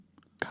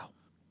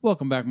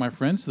Welcome back, my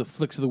friends, to the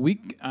Flicks of the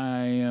Week.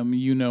 I am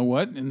You Know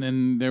What, and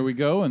then there we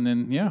go, and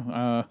then,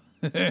 So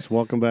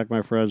welcome back,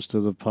 my friends, to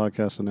the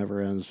podcast that never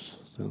ends.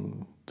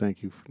 So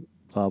thank you,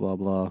 blah, blah,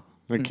 blah.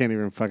 I can't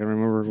even fucking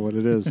remember what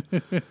it is.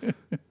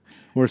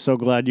 We're so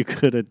glad you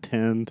could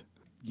attend.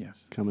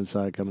 Yes. Come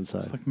inside, come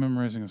inside. It's like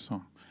memorizing a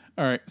song.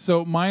 All right,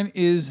 so mine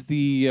is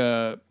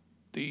the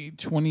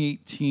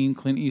 2018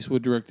 Clint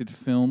Eastwood directed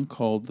film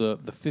called the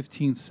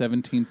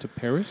 1517 to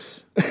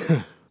Paris.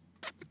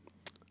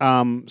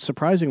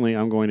 Surprisingly,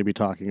 I'm going to be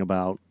talking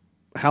about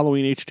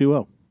Halloween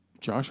H20.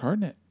 Josh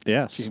Hartnett.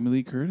 Yes. Jamie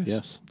Lee Curtis.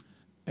 Yes.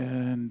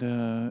 And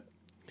Adam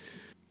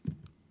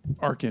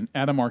Arkin.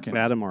 Adam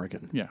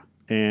Arkin. Yeah.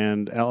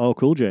 And LL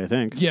Cool J, I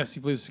think. Yes, he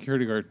plays a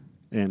security guard.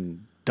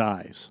 And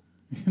dies.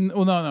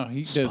 Well, no,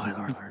 he Spoiler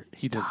doesn't. alert.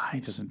 He dies.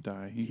 doesn't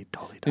die. He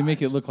totally dies. They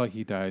make it look like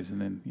he dies,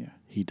 and then, yeah.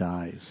 He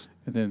dies.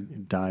 And then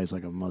He dies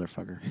like a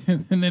motherfucker.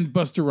 and then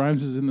Buster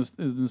Rhymes is in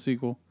the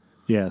sequel.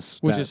 Yes.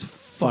 Which is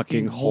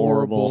fucking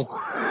horrible. All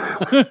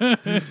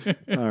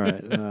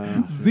right.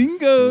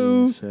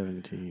 Zingo!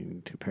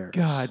 17 to Paris.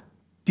 God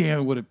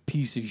damn, what a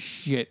piece of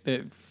shit.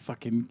 That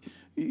fucking...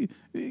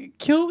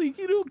 Kill...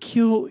 You don't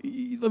kill...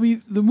 I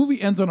mean, the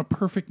movie ends on a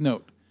perfect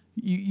note.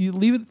 You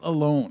leave it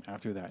alone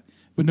after that.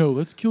 But no,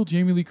 let's kill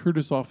Jamie Lee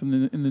Curtis off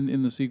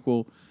in the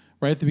sequel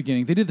right at the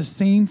beginning. They did the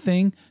same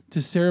thing to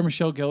Sarah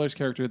Michelle Gellar's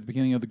character at the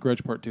beginning of The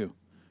Grudge Part 2.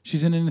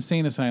 She's in an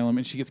insane asylum,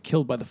 and she gets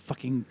killed by the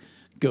fucking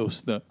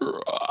ghost. That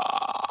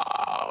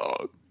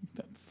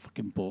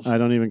fucking bullshit. I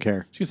don't even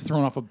care. She gets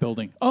thrown off a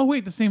building. Oh,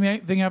 wait, the same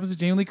thing happens to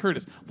Jamie Lee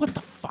Curtis. What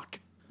the fuck?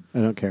 I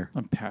don't care.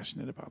 I'm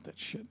passionate about that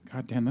shit.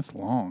 God damn, that's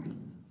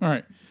long. All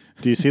right.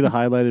 Do you see the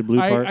highlighted blue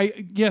part?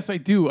 Yes, I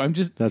do. I'm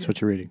just... That's what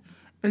you're reading.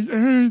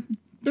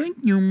 Thank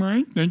you,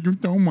 Mike. Thank you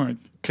so much.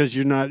 Because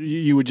you're not...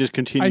 You would just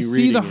continue reading I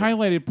see the it.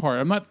 highlighted part.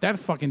 I'm not that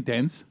fucking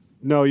dense.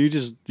 No,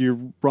 you're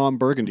Ron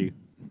Burgundy.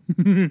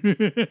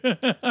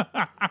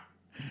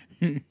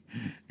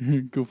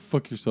 Go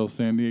fuck yourself,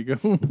 San Diego.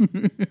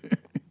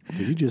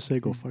 Did you just say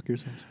go fuck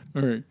yourself?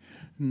 All right.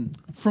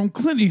 From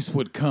Clint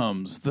Eastwood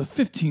comes The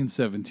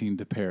 1517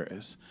 to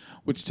Paris,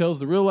 which tells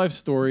the real-life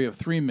story of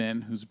three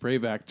men whose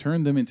brave act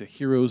turned them into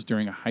heroes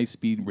during a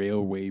high-speed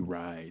railway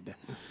ride.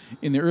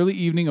 In the early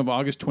evening of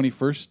August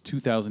 21st,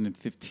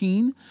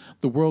 2015,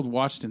 the world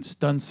watched in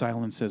stunned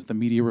silence as the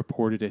media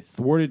reported a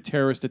thwarted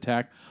terrorist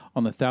attack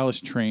on the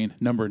Thalys train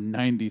number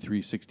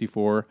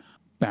 9364,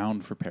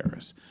 bound for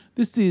Paris.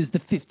 This is the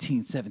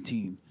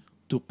 1517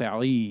 to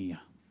Paris.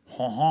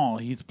 Ha-ha,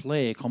 he's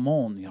play, come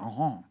on,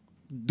 ha-ha.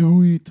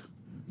 Do it.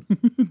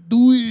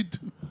 Do it.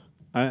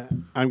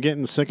 I'm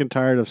getting sick and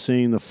tired of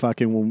seeing the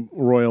fucking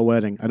royal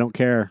wedding. I don't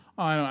care.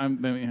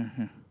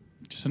 I'm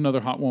just another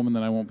hot woman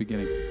that I won't be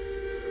getting.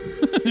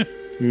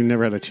 You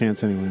never had a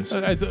chance anyways.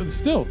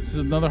 Still, this is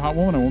another hot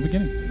woman I won't be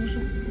getting.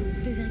 Bonjour.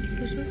 Vous désirez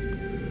quelque chose?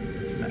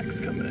 Snacks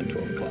coming at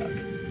 12 o'clock.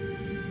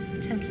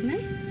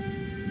 Gentlemen.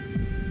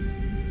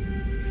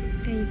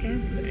 There you go.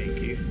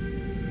 Thank you.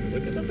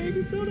 Look at the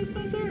baby soda,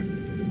 Spencer.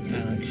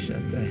 Alex,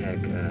 shut the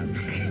heck up.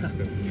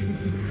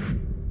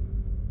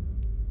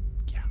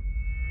 Yeah.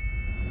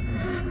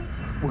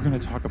 We're going to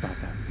talk about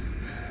that.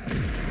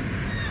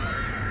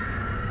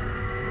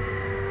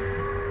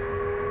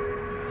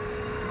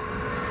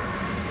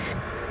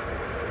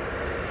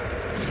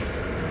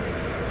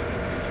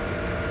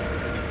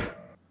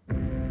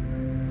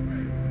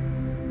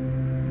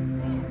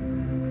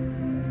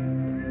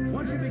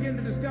 Once you begin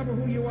to discover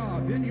who you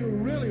are, then you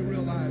really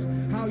realize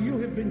how you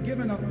have been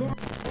given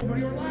authority over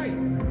your life.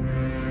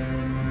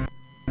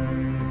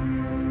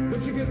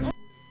 But you get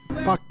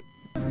Fuck.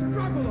 the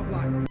struggle of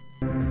life.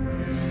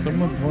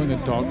 Someone blowing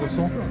a dog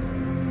whistle?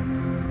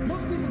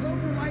 Most people go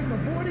through life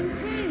avoiding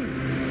pain.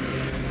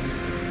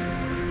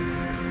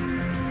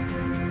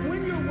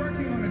 When you're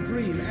working on a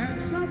dream,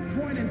 at some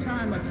point in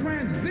time, a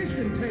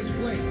transition takes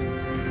place.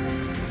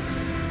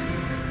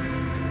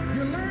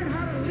 You learn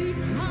how to leap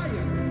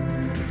higher.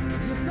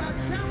 You start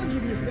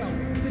challenging yourself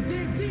to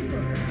dig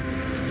deeper.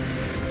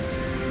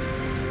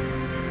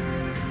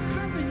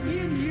 Something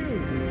in you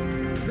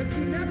that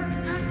you never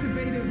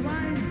activate is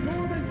lying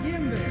dormant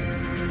in there.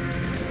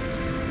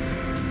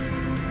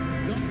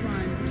 Don't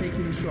try and take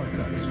any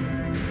shortcuts.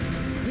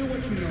 Do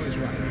what you know is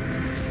right.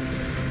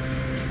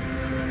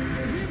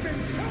 We've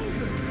been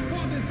chosen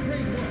for this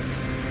great work.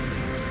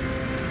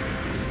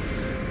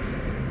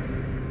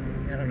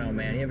 I don't know,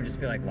 man. You ever just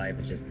feel like life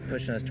is just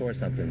pushing us towards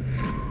something,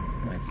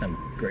 like some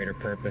greater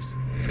purpose?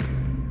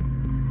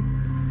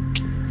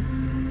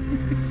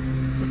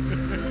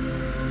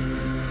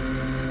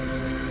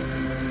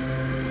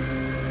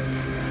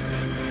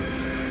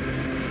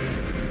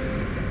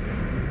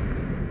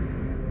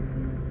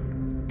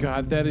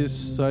 God, that is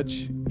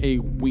such a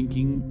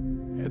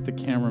winking at the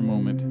camera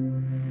moment.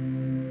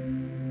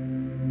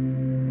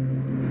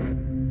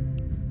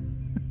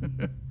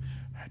 I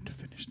had to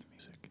finish the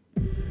music.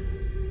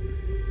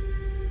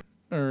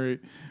 All right.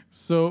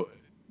 So,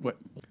 what?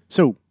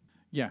 So,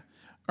 Yeah.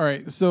 All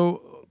right.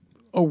 So,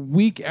 a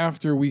week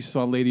after we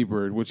saw Lady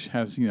Bird, which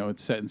has,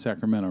 it's set in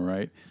Sacramento,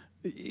 right?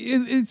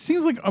 It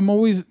seems like I'm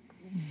always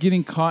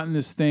getting caught in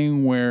this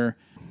thing where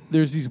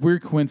there's these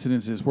weird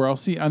coincidences where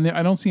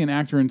I don't see an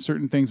actor in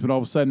certain things, but all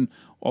of a sudden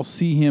I'll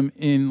see him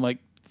in like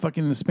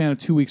fucking in the span of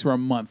 2 weeks or a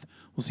month.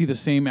 We'll see the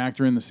same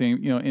actor in the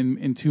same,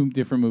 in two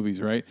different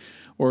movies, right?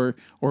 Or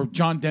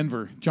John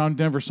Denver. John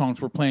Denver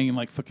songs were playing in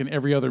like fucking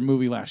every other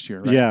movie last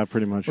year, right? Yeah,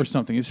 pretty much. Or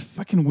something. It's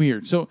fucking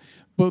weird. So,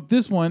 but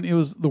this one, it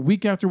was the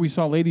week after we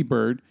saw Lady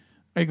Bird.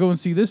 I go and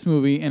see this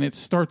movie, and it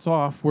starts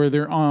off where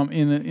they're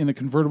in a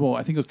convertible,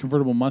 I think it was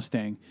convertible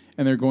Mustang,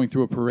 and they're going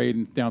through a parade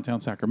in downtown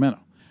Sacramento.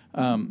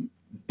 And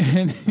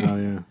Oh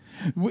yeah.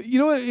 you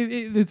know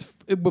what?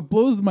 What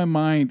blows my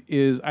mind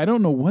is I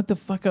don't know what the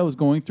fuck I was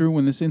going through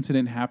when this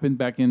incident happened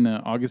back in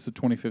August of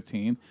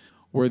 2015,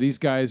 where these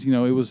guys,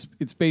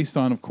 it's based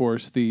on, of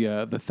course, the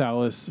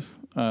Thalys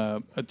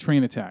a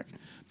train attack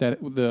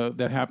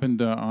that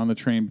happened on the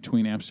train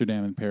between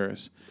Amsterdam and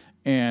Paris,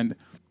 and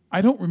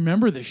I don't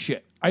remember this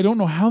shit. I don't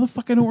know how the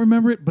fuck I don't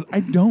remember it, but I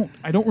don't.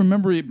 I don't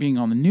remember it being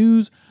on the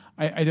news.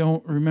 I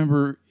don't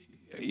remember.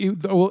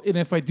 And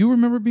if I do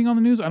remember being on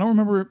the news, I don't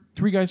remember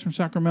three guys from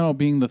Sacramento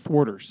being the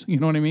thwarters. You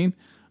know what I mean?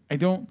 I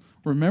don't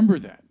remember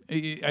that.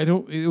 I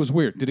don't. It was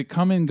weird. Did it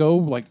come and go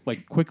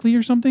like quickly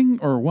or something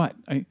or what?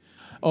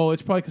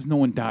 It's probably because no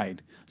one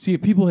died. See,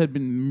 if people had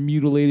been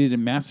mutilated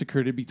and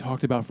massacred, it'd be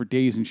talked about for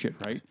days and shit,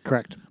 right?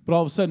 Correct. But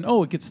all of a sudden,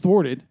 it gets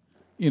thwarted.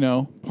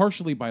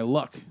 Partially by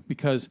luck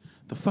because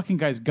the fucking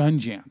guy's gun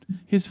jammed.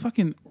 His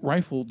fucking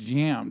rifle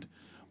jammed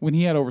when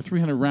he had over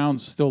 300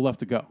 rounds still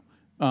left to go.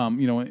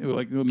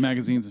 Like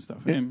magazines and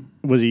stuff. And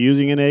was he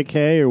using an AK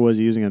or was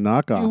he using a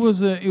knockoff?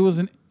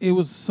 It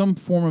was some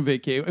form of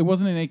AK. It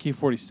wasn't an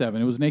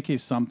AK-47. It was an AK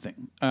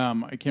something.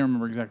 I can't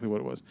remember exactly what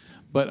it was.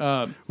 But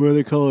well,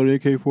 they call it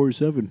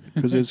AK-47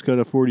 because it's got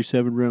a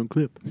 47 round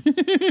clip.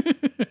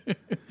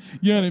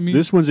 Yeah, I mean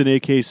this one's an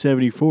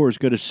AK-74. It's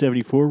got a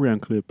 74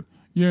 round clip.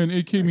 Yeah, and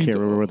AK means... I can't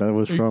remember what that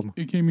was from.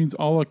 AK means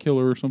Allah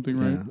killer or something,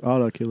 right? Yeah,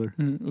 Allah killer.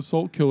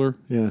 Assault killer.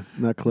 Yeah,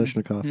 not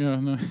Kalashnikov. Yeah,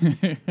 no,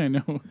 I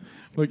know.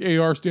 Like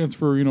AR stands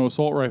for,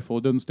 assault rifle.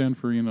 It doesn't stand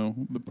for,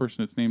 the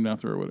person it's named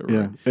after or whatever.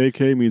 Yeah, right?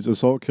 AK means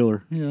assault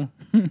killer. Yeah.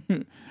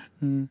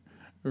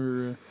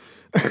 Or...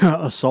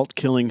 assault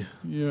killing.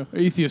 Yeah,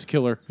 atheist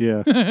killer.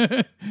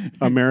 Yeah.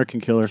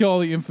 American killer. Kill all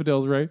the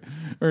infidels, right?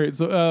 All right,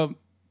 so...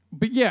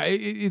 but yeah,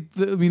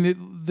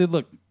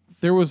 look,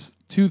 there was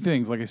two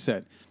things, like I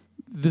said.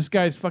 This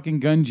guy's fucking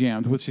gun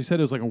jammed, which he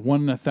said it was like a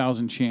 1 in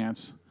 1,000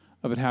 chance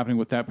of it happening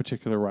with that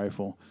particular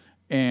rifle,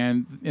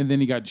 and then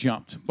he got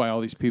jumped by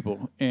all these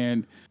people,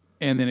 and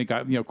then it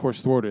got of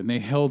course thwarted, and they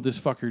held this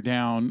fucker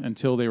down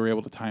until they were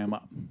able to tie him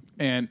up.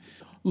 And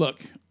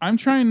look, I'm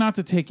trying not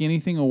to take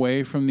anything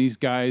away from these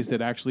guys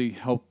that actually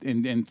helped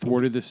and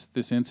thwarted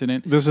this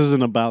incident. This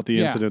isn't about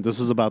the incident.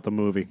 This is about the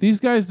movie. These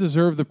guys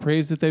deserve the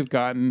praise that they've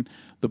gotten,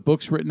 the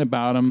books written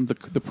about them,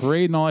 the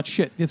parade and all that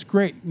shit. It's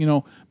great,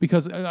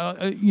 because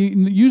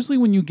usually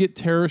when you get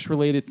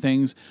terrorist-related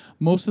things,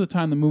 most of the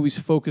time the movies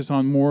focus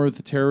on more of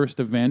the terrorist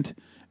event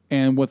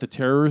and what the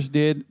terrorists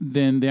did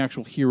than the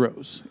actual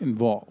heroes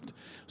involved.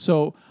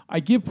 So I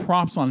give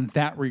props on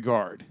that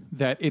regard,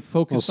 that it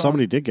focused on... Well,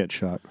 somebody did get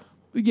shot.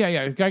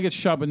 Yeah, the guy gets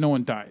shot, but no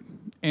one died.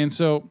 And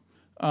so...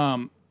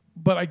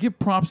 but I give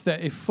props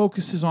that it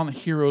focuses on the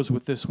heroes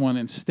with this one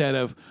instead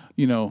of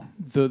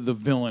the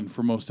villain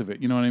for most of it.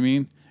 You know what I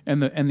mean?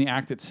 And the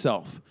act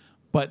itself.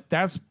 But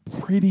that's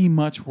pretty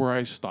much where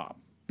I stop,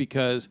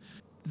 because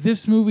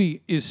this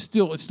movie it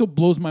still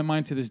blows my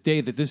mind to this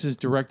day that this is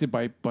directed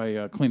by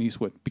Clint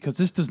Eastwood, because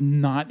this does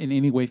not in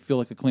any way feel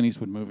like a Clint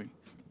Eastwood movie.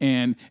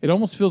 And it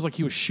almost feels like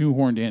he was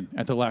shoehorned in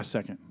at the last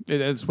second.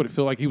 That's what it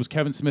feels like. He was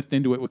Kevin Smith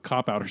into it with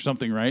Cop Out or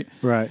something, right?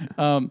 Right.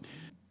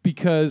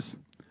 Because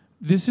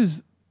this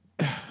is...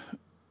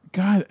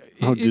 God.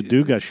 The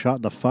dude got shot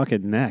in the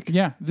fucking neck.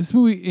 Yeah, this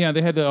movie. Yeah,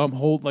 they had to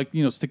hold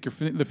stick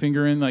the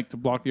finger in to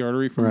block the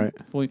artery from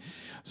fully.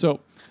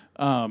 So,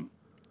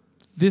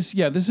 this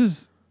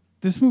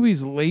movie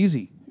is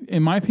lazy.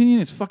 In my opinion,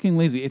 it's fucking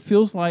lazy. It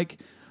feels like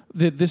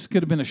that this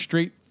could have been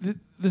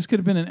this could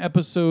have been an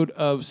episode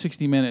of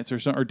 60 Minutes or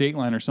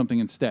Dateline or something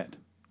instead,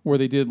 where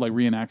they did like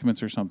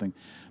reenactments or something,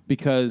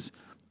 because.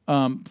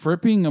 For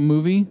it being a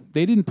movie,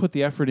 they didn't put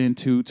the effort in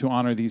to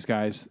honor these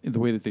guys in the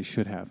way that they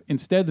should have.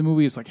 Instead, the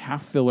movie is like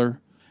half filler,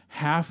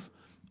 half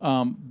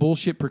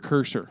bullshit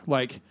precursor.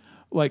 Like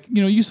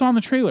you saw in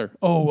the trailer.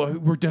 Oh,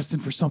 we're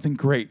destined for something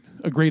great,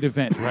 a great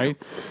event, right?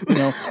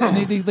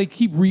 And they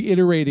keep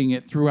reiterating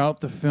it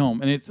throughout the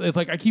film, and it's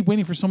like I keep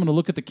waiting for someone to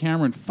look at the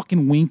camera and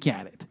fucking wink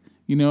at it.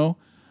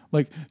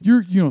 Like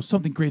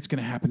something great's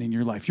gonna happen in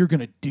your life. You're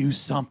gonna do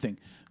something.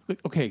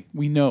 Like, okay,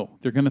 we know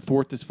they're gonna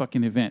thwart this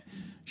fucking event.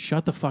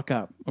 Shut the fuck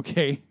up,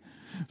 okay?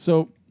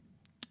 So,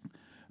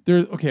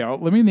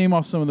 let me name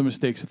off some of the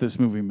mistakes that this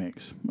movie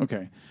makes.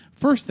 Okay,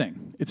 first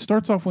thing, it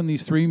starts off when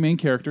these three main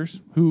characters,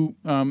 who,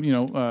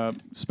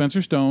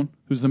 Spencer Stone,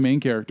 who's the main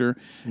character,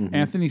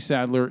 Anthony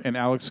Sadler, and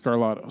Alex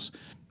Skarlatos.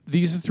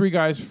 These are three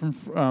guys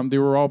from. They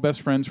were all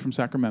best friends from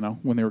Sacramento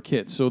when they were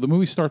kids. So the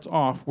movie starts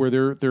off where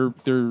they're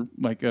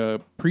like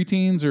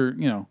preteens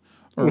or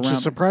Which around.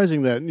 is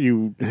surprising that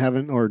you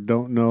haven't or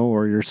don't know,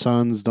 or your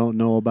sons don't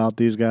know about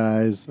these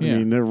guys. I Yeah.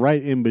 mean, they're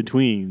right in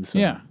between. So.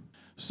 Yeah.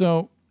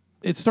 So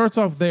it starts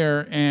off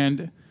there,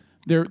 and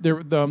they're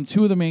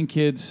two of the main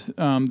kids.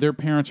 Their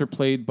parents are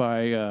played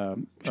by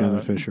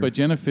Jenna Fisher. by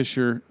Jenna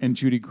Fisher and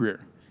Judy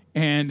Greer,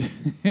 and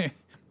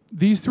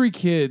these three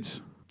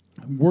kids,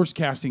 worst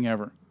casting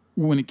ever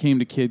when it came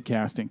to kid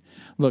casting.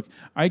 Look,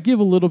 I give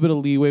a little bit of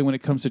leeway when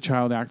it comes to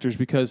child actors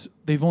because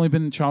they've only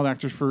been child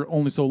actors for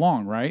only so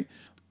long, right?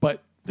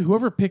 But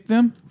whoever picked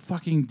them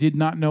fucking did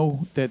not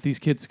know that these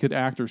kids could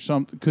act or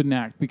couldn't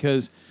act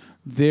because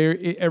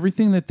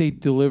everything that they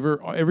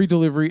deliver, every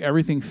delivery,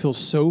 everything feels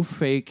so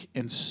fake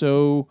and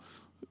so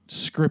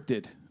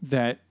scripted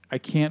that I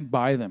can't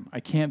buy them. I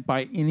can't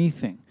buy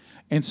anything.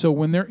 And so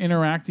when they're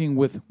interacting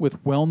with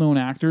well-known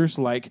actors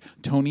like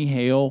Tony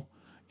Hale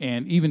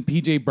and even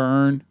P.J.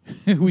 Byrne,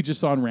 who we just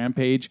saw on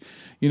Rampage,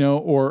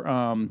 or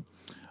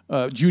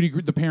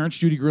the parents,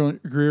 Judy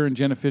Greer and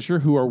Jenna Fisher,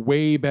 who are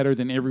way better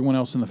than everyone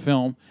else in the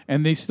film,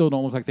 and they still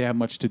don't look like they have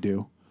much to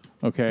do.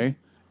 Okay,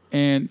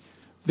 and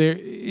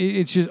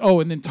it's just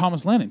and then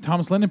Thomas Lennon.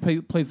 Thomas Lennon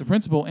plays the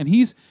principal, and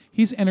he's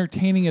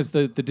entertaining as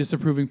the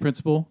disapproving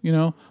principal.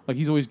 Like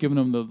he's always giving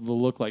him the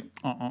look like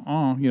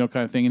kind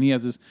of thing, and he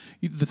has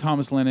the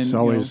Thomas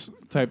Lennon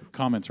type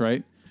comments,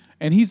 right?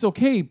 And he's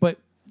okay, but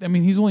I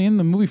mean, he's only in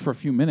the movie for a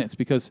few minutes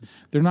because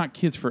they're not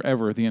kids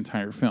forever the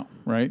entire film,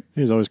 right?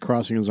 He's always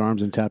crossing his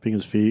arms and tapping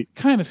his feet.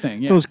 Kind of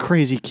thing, yeah. Those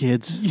crazy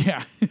kids.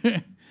 Yeah.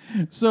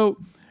 So,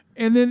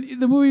 and then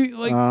the movie,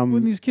 like,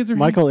 when these kids are...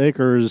 Michael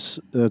Akers,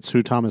 that's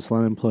who Thomas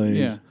Lennon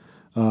plays,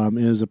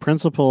 is a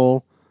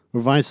principal,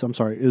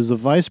 is the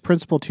vice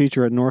principal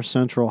teacher at North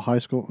Central High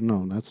School.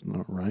 No, that's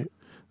not right.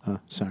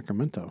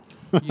 Sacramento.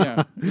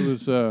 Yeah, it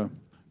was...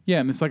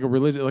 and it's like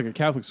a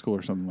Catholic school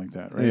or something like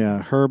that, right?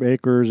 Yeah, Herb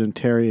Akers and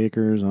Terry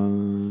Akers.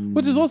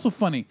 Which is also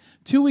funny.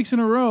 2 weeks in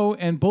a row,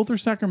 and both are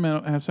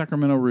have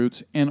Sacramento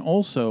roots, and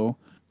also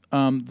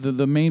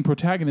the main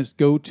protagonists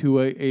go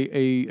to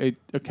a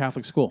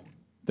Catholic school.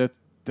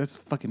 That's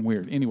fucking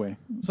weird. Anyway,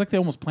 it's like they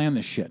almost planned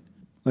this shit.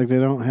 Like they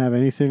don't have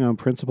anything on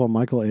Principal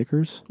Michael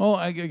Akers? Well,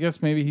 I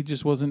guess maybe he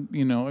just wasn't,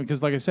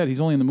 because like I said,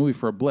 he's only in the movie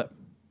for a blip,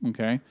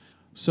 okay?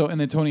 So,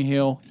 and then Tony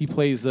Hale, he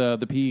plays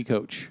the PE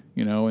coach,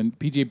 and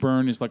P.J.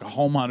 Byrne is like a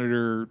hall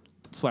monitor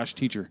 /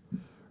 teacher,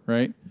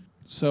 right?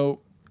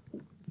 So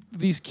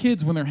these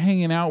kids, when they're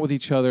hanging out with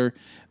each other,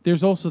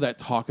 there's also that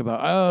talk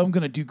about, I'm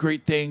going to do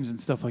great things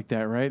and stuff like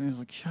that, right? And it's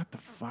like, shut the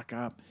fuck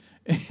up.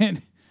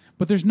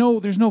 But there's no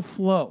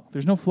flow.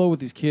 There's no flow with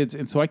these kids,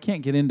 and so I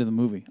can't get into the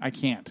movie. I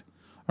can't,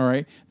 all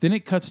right? Then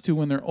it cuts to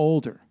when they're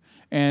older,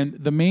 and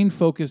the main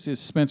focus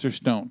is Spencer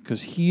Stone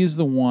because he is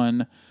the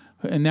one...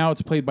 And now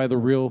it's played by the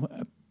real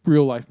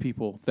life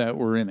people that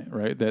were in it,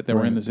 right? That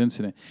were in this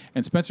incident.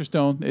 And Spencer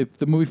Stone,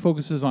 the movie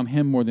focuses on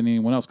him more than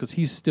anyone else because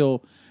he's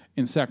still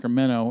in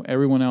Sacramento.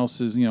 Everyone else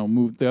is,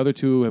 moved. The other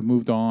two have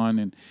moved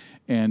on,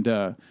 and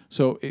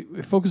so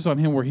it focuses on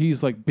him where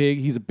he's like big.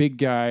 He's a big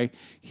guy.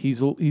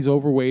 He's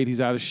overweight. He's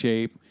out of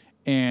shape,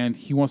 and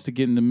he wants to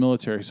get in the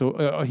military.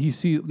 So he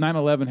sees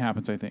 9/11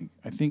 happens. I think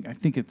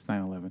it's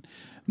 9/11.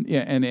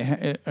 Yeah,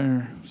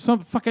 and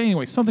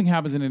something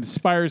happens, and it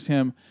inspires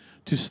him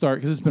to start,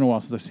 because it's been a while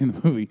since I've seen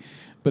the movie,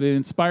 but it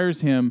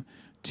inspires him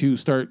to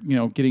start,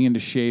 getting into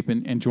shape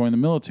and join the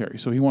military.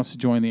 So he wants to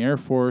join the Air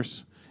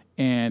Force,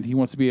 and he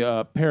wants to be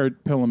a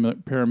paramilitary.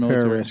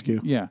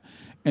 Pararescue. Yeah.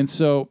 And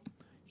so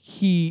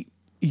he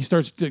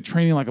starts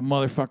training like a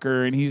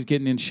motherfucker, and he's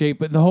getting in shape.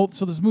 But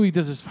so this movie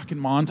does this fucking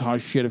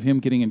montage shit of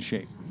him getting in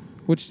shape,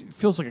 which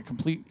feels like a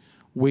complete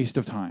waste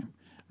of time,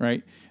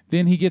 right?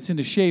 Then he gets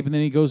into shape, and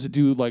then he goes to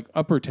do like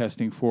upper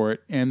testing for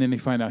it, and then they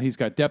find out he's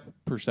got depth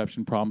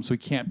perception problems, so he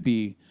can't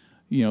be,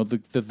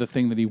 the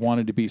thing that he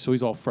wanted to be. So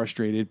he's all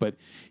frustrated, but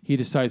he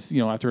decides,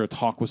 after a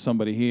talk with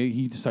somebody,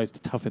 he decides to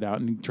tough it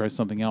out and he tries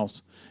something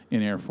else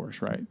in Air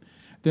Force, right?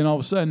 Then all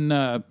of a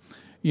sudden,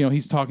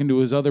 he's talking to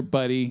his other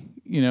buddy,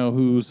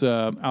 who's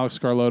Alex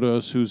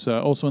Skarlotos, who's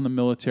also in the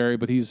military,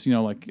 but he's,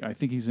 I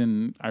think he's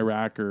in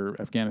Iraq or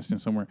Afghanistan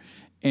somewhere.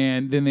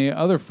 And then the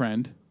other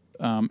friend,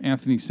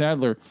 Anthony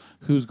Sadler,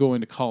 who's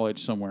going to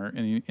college somewhere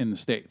in the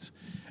States.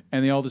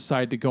 And they all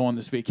decide to go on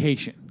this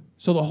vacation.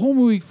 So the whole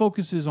movie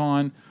focuses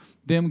on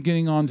them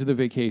getting on to the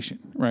vacation,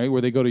 right?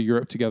 Where they go to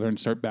Europe together and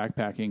start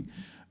backpacking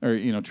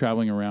or,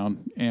 traveling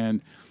around.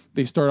 And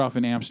they start off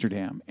in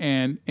Amsterdam.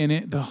 And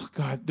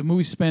the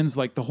movie spends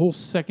like the whole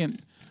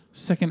second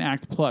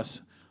act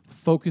plus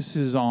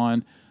focuses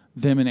on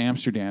them in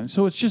Amsterdam.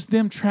 So it's just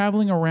them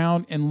traveling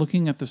around and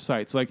looking at the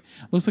sites. Like,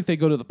 looks like they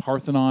go to the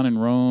Parthenon in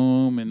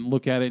Rome and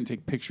look at it and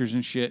take pictures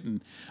and shit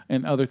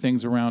and other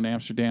things around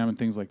Amsterdam and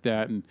things like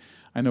that. And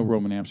I know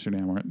Rome and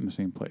Amsterdam aren't in the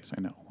same place.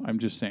 I know. I'm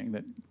just saying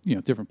that,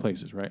 different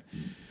places, right?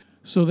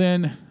 So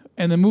then,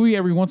 and the movie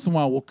every once in a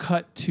while will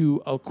cut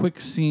to a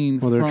quick scene.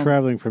 Well, they're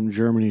traveling from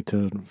Germany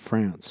to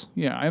France.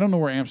 Yeah, I don't know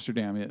where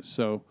Amsterdam is.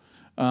 So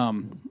I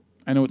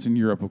know it's in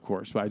Europe, of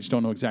course, but I just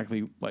don't know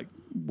exactly like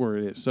where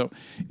it is. So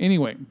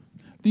anyway,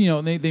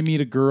 they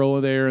meet a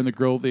girl there, and the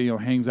girl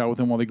hangs out with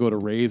them while they go to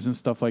raves and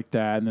stuff like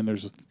that. And then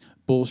there's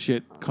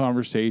bullshit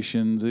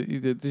conversations.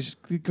 They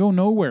just go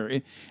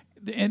nowhere.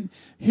 And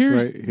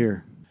here's Right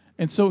here.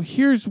 And so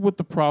here's what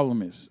the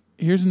problem is.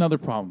 Here's another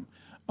problem.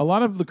 A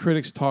lot of the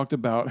critics talked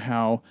about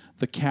how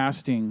the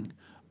casting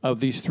of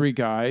these three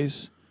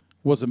guys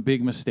was a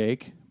big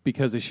mistake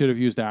because they should have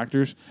used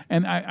actors.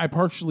 And I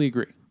partially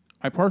agree.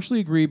 I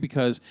partially agree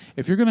because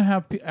if you're going to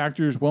have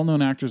actors,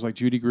 well-known actors like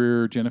Judy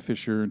Greer, Jenna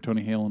Fisher, and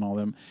Tony Hale and all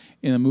them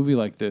in a movie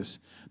like this,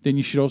 then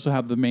you should also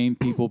have the main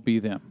people be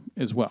them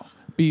as well.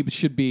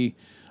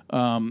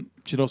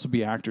 Should also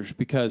be actors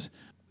because.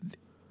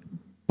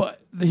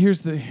 But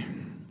here's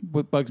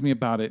what bugs me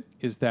about it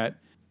is that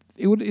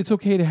it's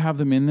okay to have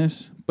them in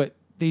this, but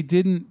they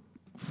didn't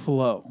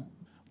flow.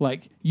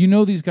 Like,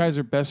 these guys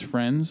are best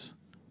friends,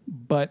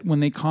 but when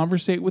they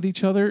conversate with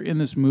each other in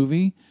this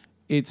movie,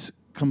 it's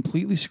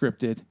completely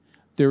scripted.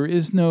 There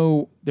is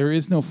no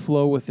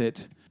flow with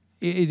it.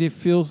 It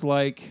feels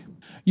like,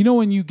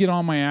 when you get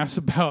on my ass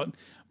about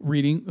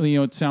reading,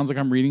 it sounds like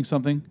I'm reading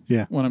something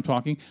when I'm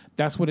talking.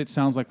 That's what it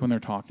sounds like when they're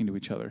talking to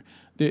each other.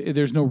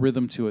 There's no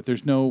rhythm to it.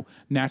 There's no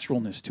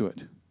naturalness to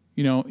it.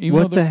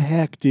 What the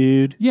heck,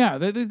 dude? Yeah,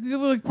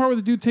 the part where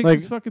the dude takes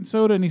his fucking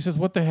soda and he says,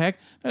 "What the heck?"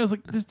 I was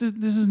like, "This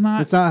is not."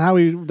 That's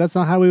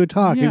not how we would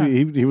talk. Yeah.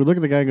 He would look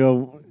at the guy and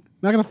go,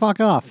 "Not gonna fuck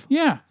off."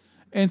 Yeah,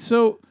 and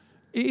so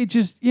it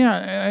just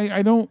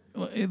I don't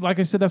like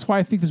I said. That's why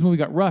I think this movie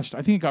got rushed.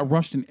 I think it got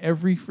rushed in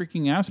every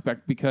freaking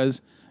aspect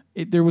because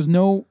there was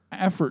no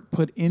effort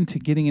put into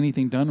getting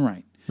anything done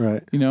right.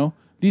 Right.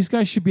 These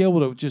guys should be able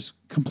to just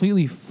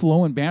completely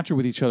flow and banter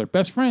with each other.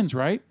 Best friends,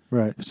 right?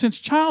 Right. Since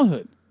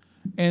childhood.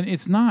 And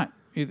it's not.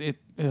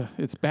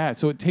 It's bad.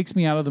 So it takes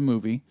me out of the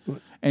movie.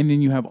 And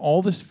then you have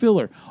all this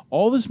filler.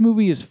 All this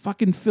movie is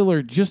fucking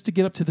filler just to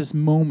get up to this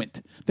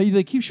moment that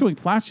they keep showing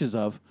flashes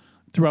of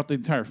throughout the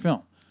entire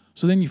film.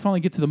 So then you finally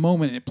get to the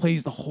moment and it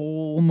plays the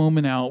whole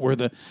moment out where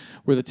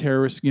the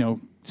terrorist,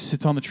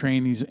 sits on the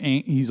train.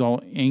 He's all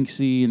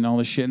angsty and all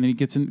this shit. And then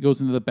he goes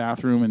into the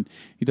bathroom and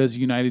he does the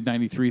United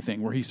 93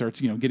 thing where he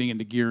starts, getting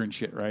into gear and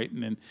shit, right?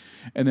 And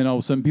then all of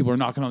a sudden people are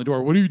knocking on the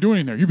door. What are you doing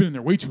in there? You've been in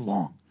there way too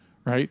long.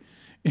 Right?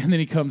 And then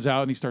he comes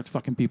out and he starts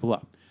fucking people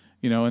up,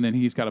 and then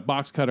he's got a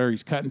box cutter,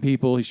 he's cutting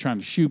people, he's trying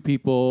to shoot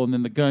people, and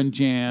then the gun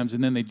jams,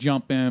 and then they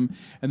jump him,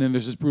 and then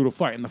there's this brutal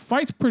fight. And the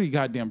fight's pretty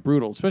goddamn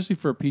brutal, especially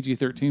for a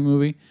PG-13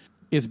 movie.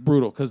 It's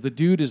brutal because the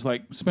dude is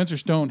like, Spencer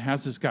Stone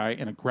has this guy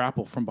in a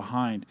grapple from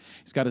behind.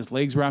 He's got his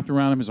legs wrapped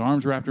around him, his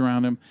arms wrapped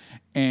around him,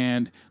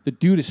 and the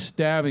dude is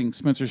stabbing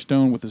Spencer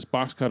Stone with his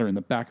box cutter in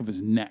the back of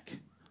his neck.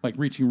 Like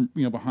reaching,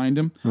 behind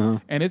him,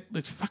 and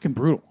it's fucking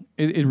brutal.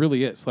 It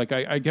really is. Like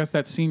I guess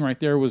that scene right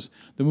there the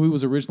movie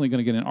was originally going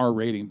to get an R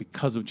rating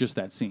because of just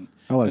that scene.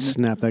 I would have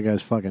snapped that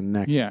guy's fucking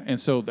neck. Yeah, and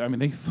so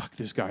they fuck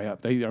this guy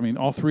up.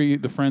 All three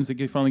the friends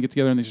finally get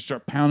together and they just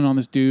start pounding on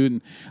this dude.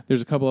 And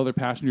there's a couple other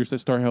passengers that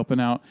start helping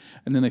out,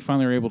 and then they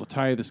finally are able to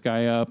tie this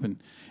guy up, and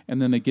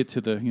then they get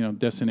to the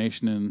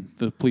destination, and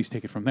the police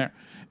take it from there.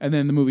 And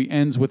then the movie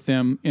ends with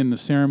them in the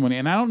ceremony.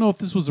 And I don't know if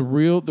this was the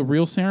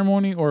real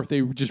ceremony or if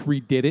they just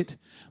redid it.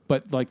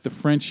 But like the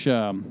French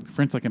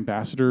like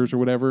ambassadors or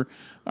whatever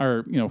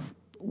are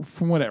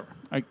from whatever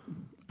I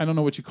don't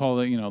know what you call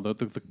it,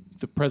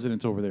 the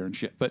presidents over there and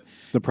shit. But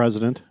the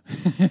president,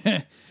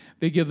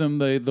 they give them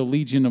the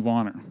Legion of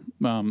Honor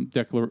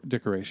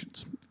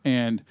decorations,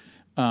 and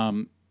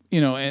I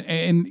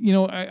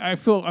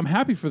feel I'm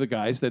happy for the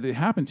guys that it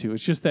happened to.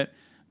 It's just that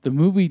the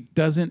movie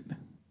doesn't.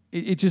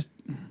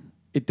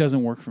 It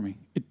doesn't work for me.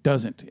 It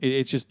doesn't.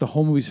 It's just the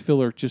whole movie's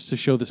filler just to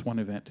show this one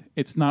event.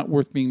 It's not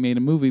worth being made a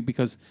movie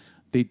because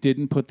they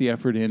didn't put the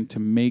effort in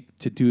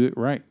to do it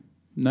right.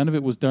 None of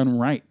it was done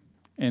right.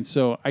 And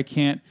so I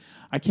can't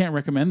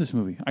recommend this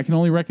movie. I can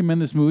only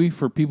recommend this movie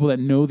for people that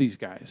know these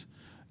guys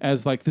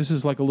as like this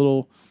is like a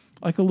little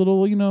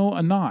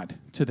a nod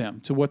to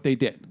them, to what they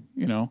did.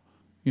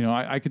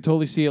 I could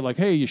totally see it like,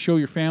 hey, you show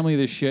your family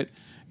this shit,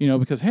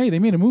 because hey, they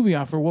made a movie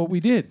off of what we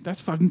did.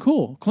 That's fucking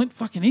cool. Clint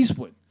fucking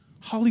Eastwood,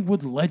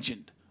 Hollywood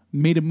legend,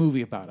 made a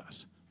movie about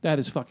us. That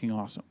is fucking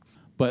awesome.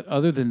 But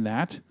other than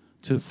that,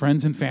 to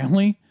friends and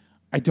family,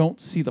 I don't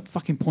see the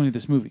fucking point of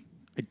this movie.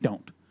 I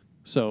don't.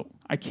 So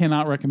I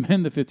cannot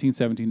recommend the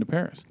 1517 to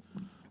Paris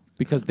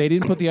because they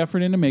didn't put the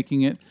effort into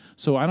making it.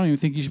 So I don't even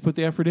think you should put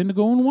the effort into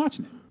going and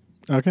watching it.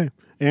 Okay.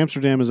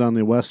 Amsterdam is on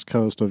the west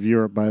coast of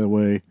Europe, by the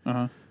way.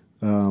 Uh-huh.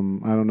 I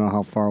don't know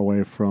how far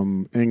away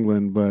from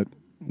England, but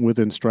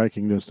within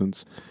striking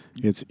distance.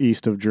 It's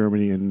east of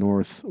Germany and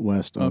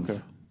northwest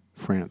of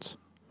France.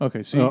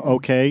 Okay, so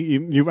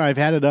I've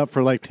had it up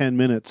for like 10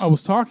 minutes. I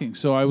was talking,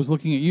 so I was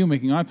looking at you,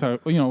 making eye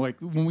contact. Like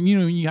when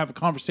you have a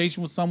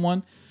conversation with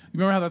someone. You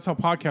remember that's how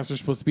podcasts are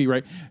supposed to be,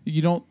 right?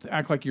 You don't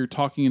act like you're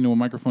talking into a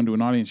microphone to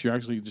an audience. You're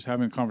actually just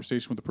having a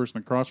conversation with the person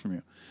across from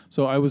you.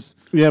 So I was...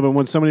 Yeah, but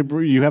when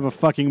you have a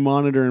fucking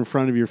monitor in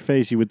front of your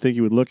face, you would think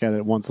you would look at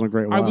it once in a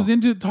great while. I was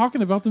into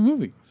talking about the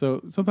movie. So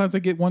sometimes I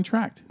get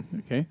one-tracked.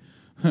 Okay?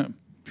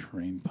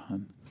 Train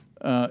pun.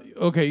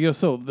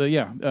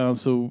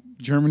 So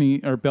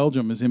Germany or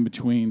Belgium is in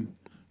between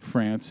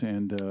France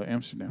and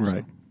Amsterdam.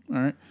 Right. So,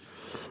 all right.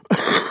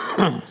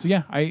 So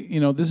yeah,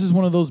 this is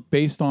one of those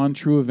based on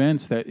true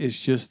events that is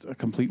just a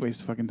complete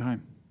waste of fucking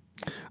time.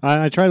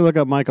 I tried to look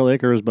up Michael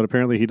Akers, but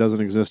apparently he doesn't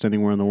exist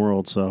anywhere in the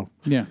world, so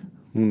Yeah.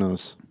 who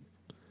knows?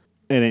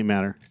 It ain't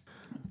matter.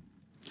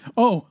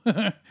 Oh,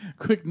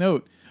 quick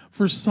note.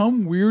 For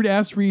some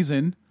weird-ass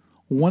reason,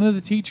 one of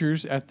the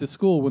teachers at the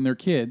school when they're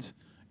kids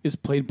is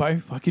played by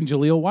fucking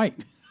Jaleel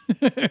White.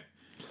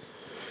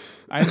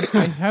 I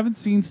haven't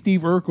seen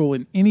Steve Urkel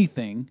in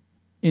anything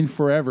in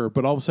forever,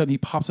 but all of a sudden he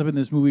pops up in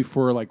this movie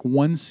for like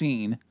one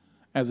scene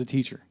as a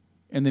teacher,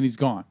 and then he's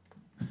gone.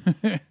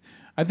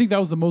 I think that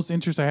was the most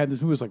interest I had in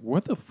this movie. Was like,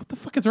 what the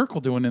fuck is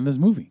Urkel doing in this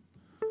movie?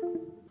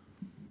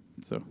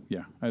 So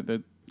yeah, I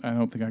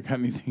don't think I got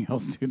anything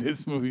else, dude.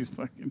 This movie's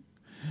fucking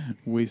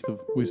waste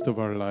of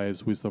our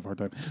lives, waste of our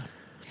time.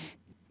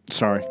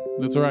 Sorry.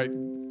 That's all right.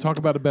 Talk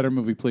about a better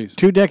movie, please.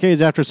 2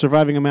 decades after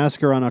surviving a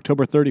massacre on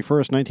October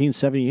 31st,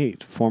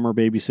 1978, former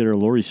babysitter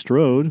Laurie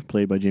Strode,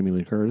 played by Jamie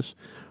Lee Curtis,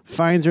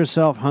 finds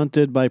herself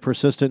hunted by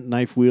persistent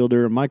knife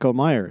wielder Michael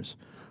Myers.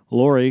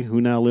 Laurie,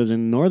 who now lives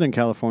in Northern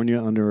California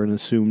under an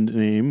assumed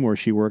name where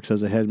she works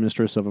as a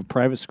headmistress of a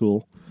private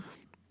school.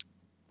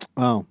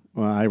 Oh,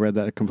 well, I read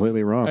that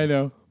completely wrong. I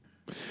know.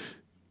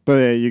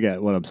 But you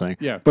get what I'm saying.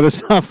 Yeah. But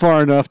it's not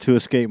far enough to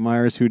escape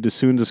Myers, who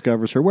soon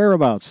discovers her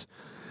whereabouts.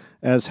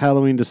 As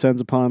Halloween descends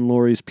upon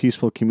Laurie's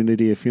peaceful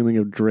community, a feeling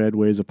of dread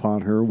weighs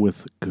upon her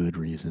with good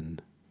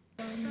reason.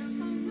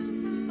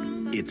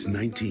 It's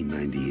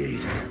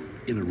 1998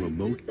 in a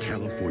remote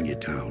California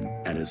town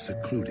at a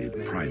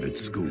secluded private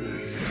school.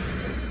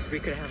 We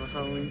could have a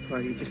Halloween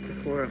party, just the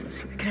four of us.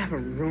 We could have a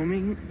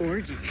roaming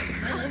orgy.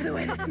 I love the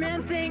way this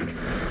man thinks.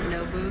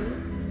 No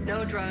booze,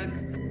 no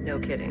drugs, no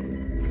kidding.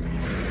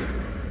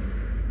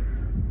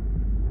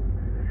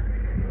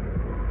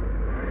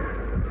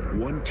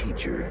 One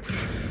teacher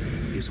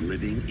is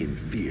living in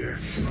fear.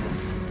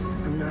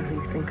 I'm not who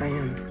you think I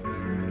am.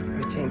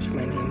 I changed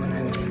my name when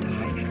I went into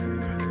hiding.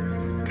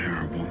 That's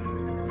terrible.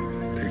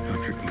 Take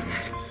off your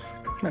clothes.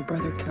 My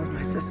brother killed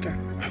my sister.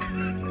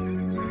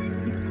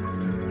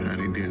 How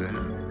do you do that?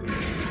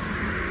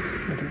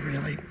 With a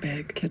really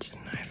big kitchen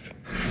knife.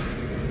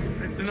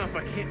 That's enough.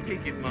 I can't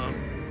take it, Mom.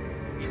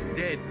 He's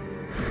dead.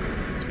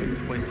 It's been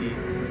 20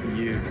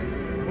 years.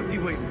 What's he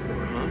waiting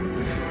for, huh?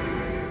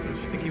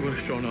 Don't you think he would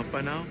have shown up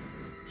by now?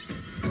 I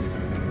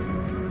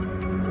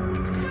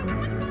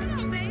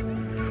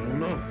don't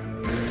know.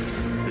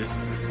 This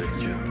is a sick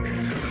joke.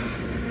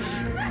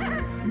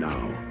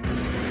 Now,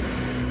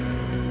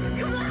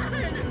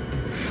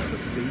 the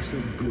face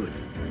of good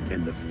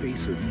and the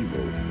face of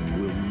evil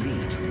will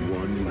meet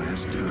one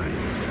last time.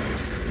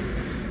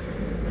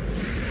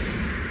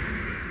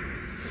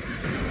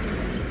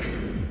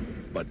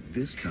 But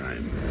this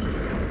time,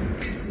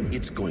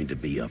 it's going to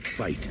be a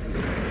fight.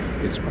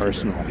 It's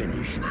personal.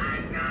 Finish.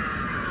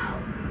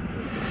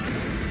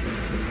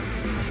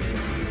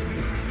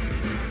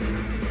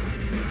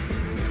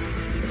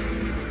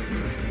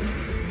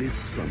 This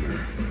summer,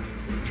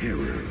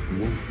 terror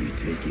won't be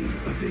taking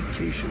a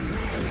vacation.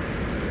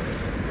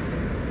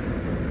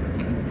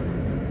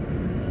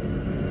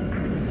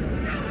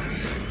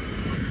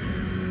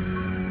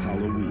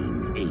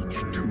 Halloween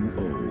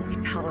H20.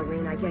 It's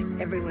Halloween. I guess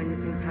everyone is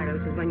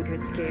entitled to one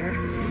good scare.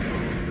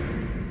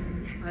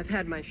 I've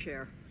had my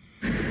share.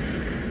 I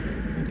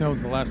think that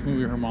was the last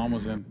movie her mom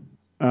was in.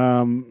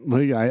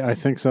 I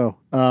think so.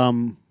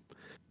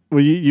 Well,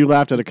 you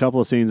laughed at a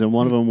couple of scenes, and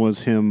one of them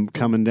was him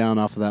coming down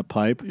off of that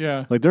pipe.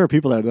 Yeah. Like, there are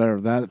people that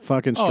are that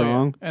fucking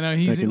strong. Oh, yeah. And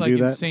he's that can like do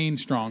that. insane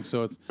strong,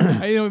 so it's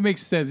it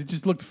makes sense. It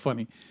just looked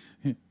funny.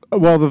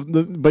 Well,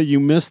 but you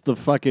missed the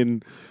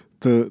fucking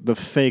the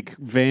fake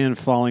van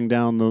falling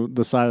down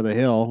the side of the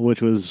hill,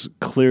 which was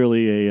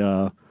clearly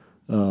a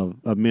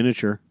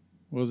miniature.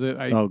 Was it?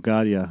 Oh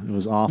God, yeah, it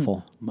was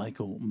awful.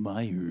 Michael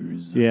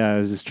Myers. Yeah, I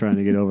was just trying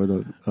to get over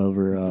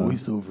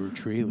voiceover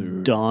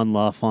trailer. Don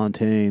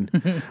LaFontaine.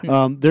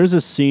 There's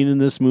a scene in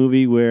this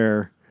movie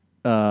where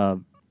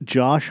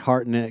Josh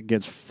Hartnett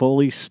gets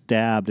fully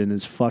stabbed in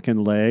his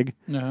fucking leg,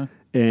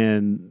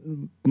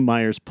 and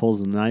Myers pulls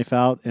the knife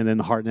out, and then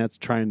Hartnett's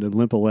trying to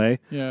limp away.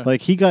 Yeah.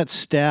 Like, he got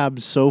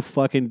stabbed so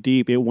fucking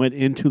deep, it went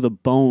into the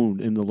bone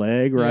in the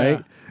leg, right?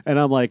 Yeah. And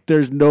I'm like,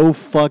 there's no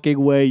fucking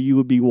way you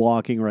would be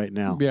walking right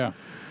now. Yeah.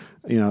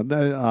 You know,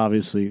 that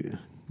obviously,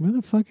 where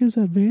the fuck is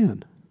that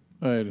van?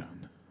 I don't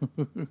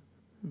know.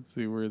 Let's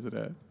see, where is it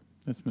at?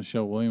 That's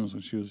Michelle Williams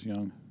when she was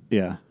young.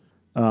 Yeah.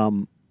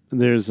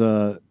 There's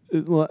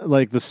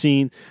like the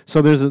scene.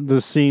 So there's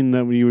the scene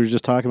that you were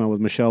just talking about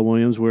with Michelle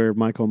Williams where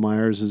Michael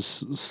Myers is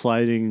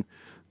sliding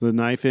the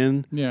knife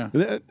in.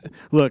 Yeah.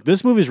 Look,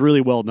 this movie's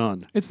really well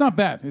done. It's not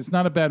bad. It's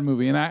not a bad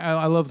movie. And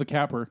I love the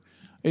capper.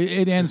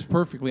 It ends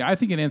perfectly. I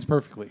think it ends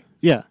perfectly.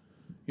 Yeah.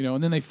 You know,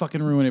 and then they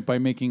fucking ruin it by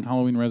making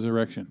Halloween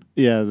Resurrection.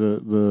 Yeah,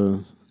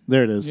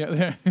 there it is.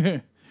 Yeah.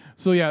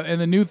 So yeah, and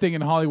the new thing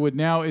in Hollywood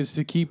now is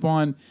to keep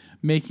on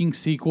making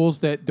sequels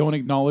that don't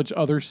acknowledge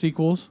other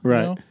sequels.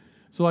 Right. You know?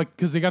 So, like,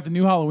 because they got the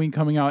new Halloween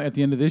coming out at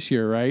the end of this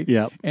year, right?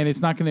 Yep. And it's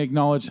not going to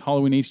acknowledge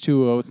Halloween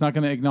H20. It's not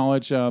going to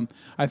acknowledge.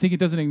 I think it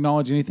doesn't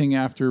acknowledge anything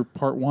after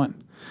part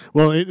 1.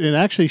 Well, it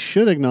actually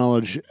should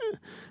acknowledge.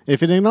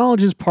 If it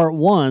acknowledges part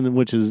 1,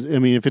 which is, I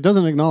mean, if it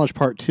doesn't acknowledge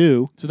part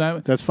 2, so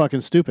that's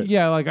fucking stupid.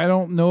 Yeah, like I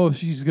don't know if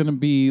she's going to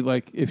be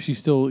like if she's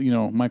still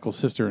Michael's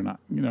sister or not.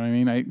 You know what I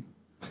mean?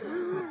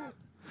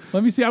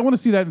 Let me see. I want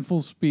to see that in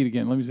full speed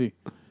again. Let me see.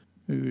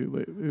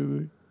 Wait.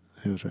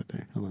 It was right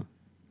there. Hold on.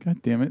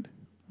 God damn it.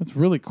 That's a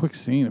really quick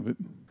scene of it.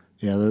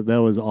 Yeah,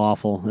 that was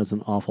awful. That's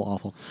an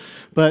awful.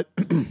 But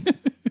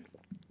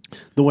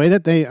the way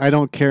that I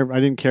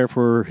didn't care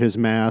for his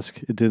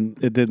mask. It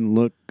didn't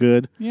look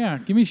good. Yeah,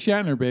 give me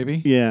Shatner,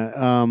 baby. Yeah.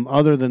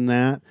 Other than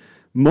that,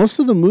 most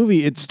of the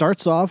movie, it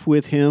starts off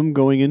with him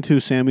going into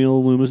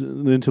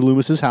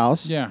Loomis's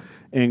house. Yeah.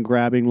 And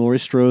grabbing Laurie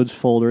Strode's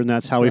folder, and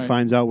that's how he right.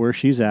 finds out where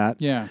she's at.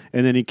 Yeah.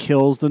 And then he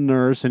kills the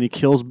nurse, and he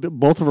kills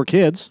both of her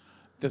kids.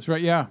 That's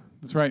right. Yeah,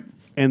 that's right.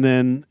 And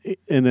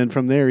then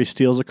from there, he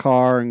steals a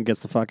car and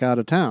gets the fuck out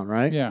of town,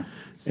 right? Yeah.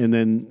 And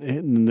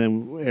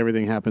then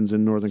everything happens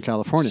in Northern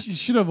California. She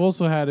should have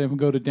also had him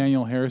go to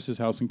Danielle Harris's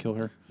house and kill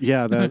her.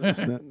 Yeah,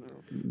 that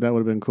would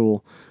have been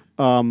cool.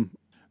 But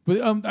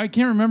I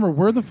can't remember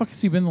where the fuck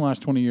has he been the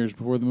last 20 years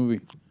before the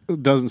movie.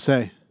 It doesn't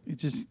say. It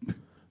just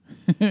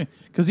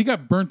because he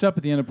got burnt up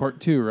at the end of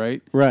part 2,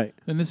 right? Right.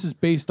 And this is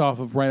based off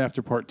of right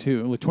after part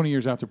 2, like 20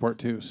 years after part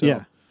 2. So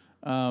yeah.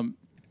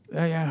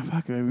 Yeah,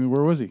 fuck. I mean,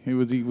 where was he?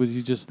 Was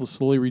he just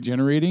slowly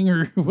regenerating,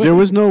 or what? There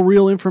was no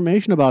real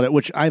information about it,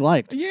 which I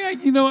liked. Yeah, I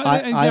I'm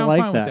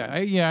like fine that.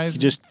 With that. He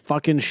just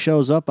fucking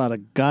shows up out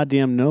of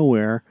goddamn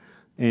nowhere,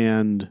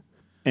 and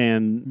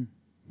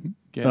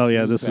Guess oh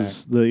yeah, who's this back.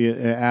 is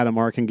the Adam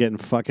Arkin getting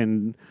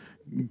fucking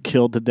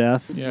killed to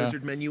death. Yeah.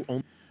 Blizzard menu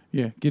only.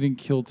 Yeah, getting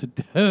killed to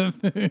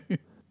death.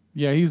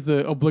 Yeah, he's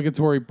the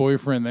obligatory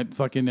boyfriend that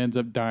fucking ends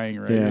up dying,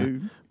 right? Yeah,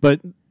 but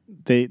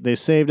they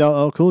saved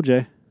LL Cool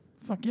J.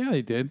 Fuck yeah,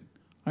 they did.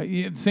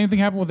 Same thing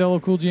happened with LL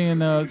Cool J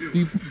and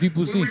Deep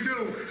Blue Sea.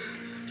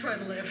 Try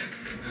to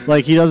live.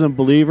 Like, he doesn't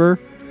believe her,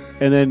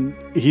 and then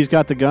he's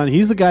got the gun.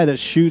 He's the guy that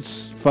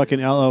shoots fucking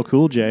LL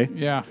Cool J.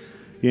 Yeah.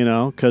 You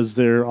know, because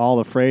they're all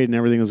afraid and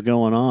everything is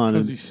going on.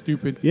 Because he's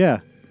stupid. Yeah.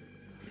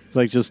 It's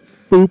like just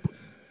boop.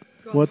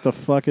 What the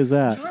fuck is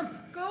that?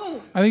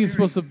 I think it's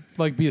supposed to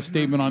like be a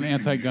statement on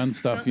anti-gun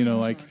stuff. You know,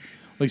 like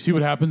see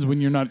what happens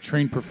when you're not a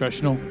trained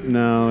professional.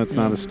 No, it's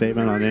not a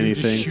statement on So you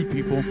anything. just shoot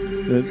people.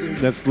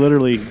 That's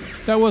literally.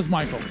 That was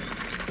Michael.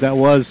 That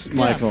was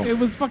Michael. Yeah, it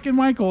was fucking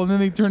Michael, and then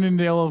they turned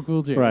into LL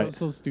Cool J. Right. That was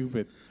so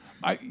stupid.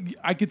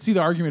 I could see the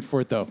argument for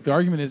it though. The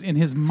argument is in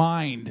his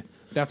mind.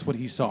 That's what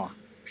he saw.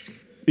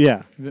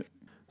 Yeah.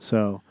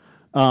 So,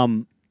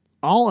 all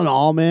in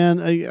all, man,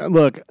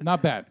 look.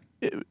 Not bad.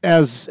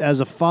 As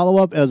a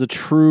follow up, as a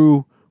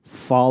true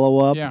follow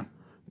up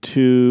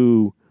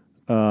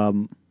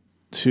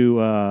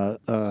to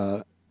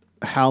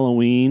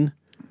Halloween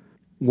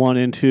 1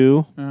 and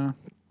 2. I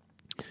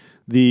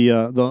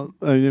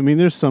mean,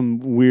 there's some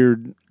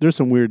weird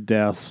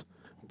deaths,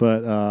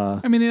 but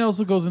I mean, it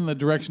also goes in the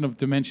direction of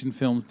Dimension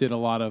Films did a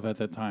lot of at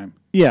that time.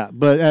 yeah.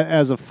 But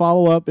as a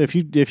follow up, if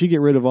you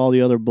get rid of all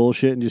the other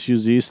bullshit and just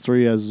use these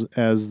 3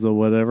 as the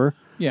whatever,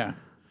 Yeah,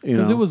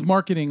 because it was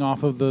marketing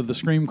off of the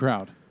Scream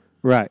crowd.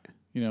 right?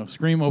 You know,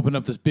 Scream opened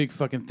up this big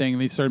fucking thing,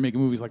 and they started making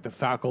movies like The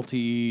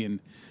Faculty and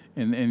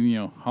you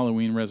know,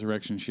 Halloween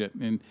Resurrection shit.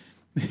 And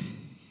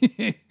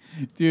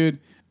dude,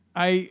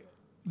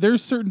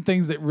 there's certain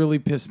things that really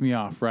piss me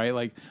off, right?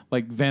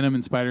 Like Venom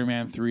and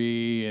Spider-Man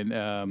 3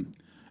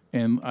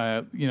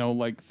 and you know,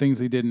 like things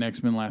they did in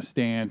X-Men Last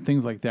Stand,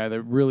 things like that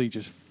really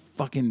just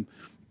fucking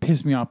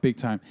piss me off big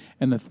time.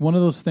 And one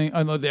of those things,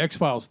 the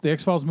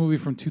X-Files movie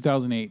from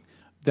 2008,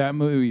 that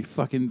movie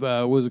fucking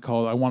what was it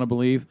called? I Want to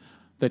Believe.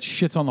 That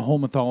shits on the whole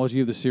mythology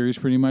of the series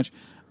pretty much.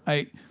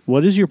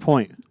 What is your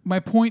point?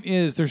 My point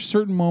is there's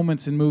certain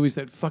moments in movies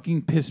that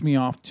fucking piss me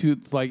off to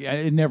like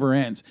it never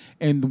ends.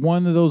 And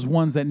one of those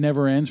ones that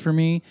never ends for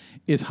me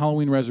is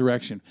Halloween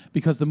Resurrection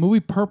because the movie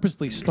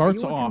purposely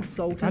starts off.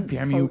 God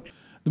damn you!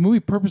 The movie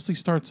purposely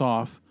starts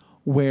off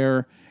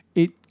where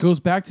it goes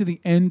back to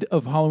the end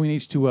of Halloween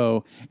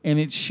H20 and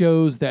it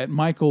shows that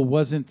Michael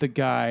wasn't the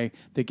guy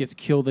that gets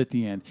killed at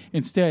the end.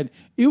 Instead,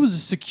 it was a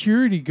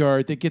security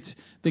guard that gets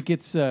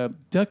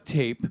duct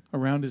tape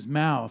around his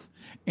mouth,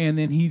 and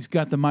then he's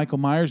got the Michael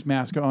Myers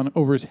mask on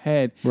over his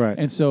head. Right.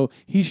 And so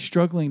he's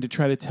struggling to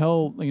try to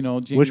tell, you know,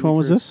 Jamie Which one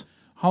was this?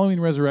 Halloween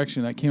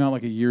Resurrection that came out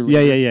like a year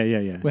later.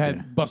 Yeah. We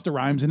had Busta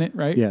Rhymes in it,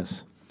 right?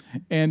 Yes.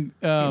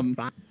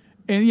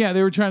 And yeah,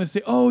 they were trying to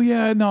say, oh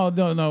yeah,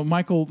 no,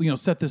 Michael, you know,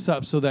 set this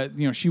up so that,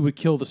 you know, she would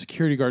kill the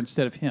security guard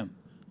instead of him.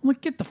 I'm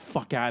like, get the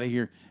fuck out of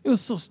here. It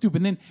was so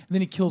stupid. And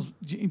then he kills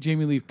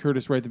Jamie Lee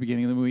Curtis right at the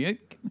beginning of the movie.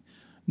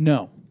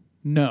 No.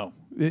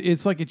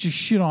 It's like it just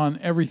shit on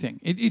everything.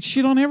 It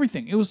shit on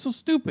everything. It was so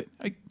stupid.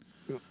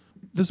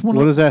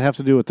 What does that have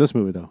to do with this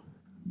movie, though?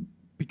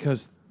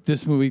 Because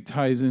this movie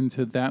ties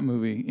into that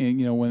movie, and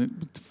you know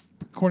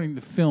according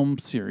to the film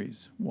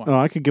series. Oh,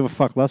 I could give a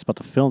fuck less about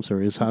the film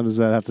series. How does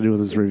that have to do with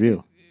this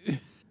review?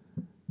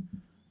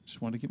 Just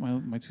just wanted to get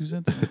my 2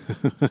 cents.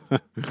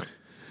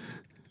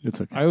 It's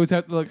okay. I always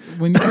have to, like,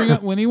 when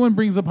anyone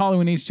brings up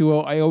Halloween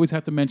H2O, I always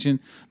have to mention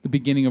the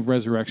beginning of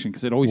Resurrection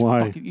because it always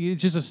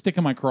it's just a stick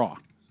in my craw.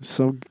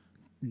 So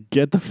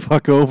get the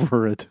fuck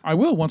over it. I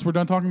will. Once we're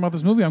done talking about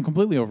this movie, I'm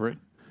completely over it.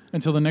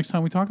 Until the next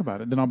time we talk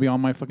about it, then I'll be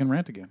on my fucking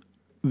rant again.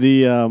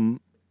 The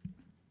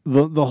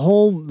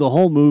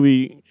whole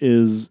movie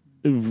is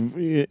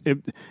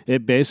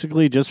it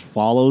basically just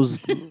follows.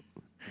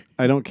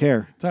 I don't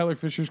care. Tyler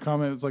Fisher's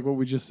comment is like what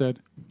we just said.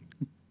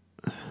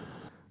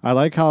 I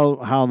like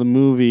how the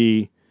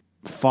movie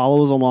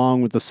follows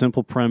along with the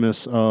simple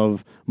premise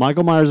of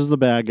Michael Myers is the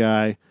bad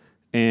guy,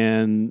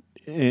 and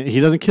he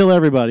doesn't kill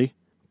everybody,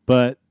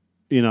 but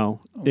it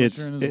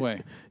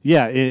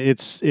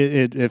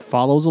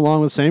follows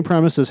along with the same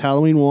premise as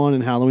Halloween 1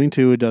 and Halloween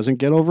 2. It doesn't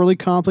get overly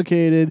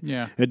complicated.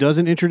 Yeah. It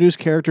doesn't introduce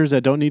characters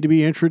that don't need to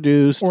be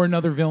introduced. Or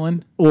another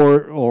villain.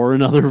 Or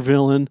another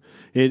villain.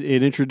 It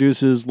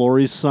introduces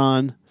Laurie's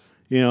son,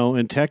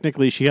 and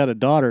technically she had a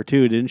daughter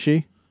too, didn't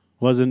she?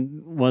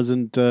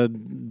 Wasn't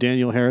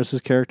Daniel Harris's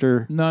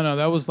character? No,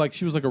 that was like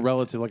she was like a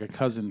relative, like a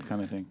cousin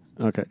kind of thing.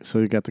 Okay, so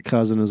you got the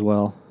cousin as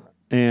well.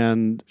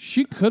 And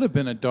she could have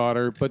been a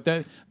daughter, but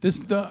the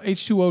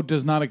H2O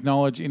does not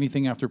acknowledge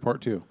anything after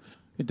part 2.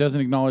 It doesn't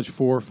acknowledge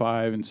 4,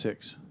 5, and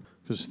 6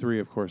 because 3,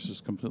 of course,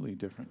 is completely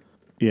different.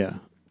 Yeah.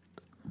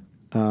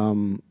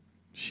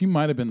 She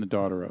might have been the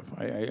daughter of.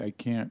 I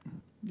can't.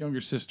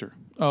 Younger sister.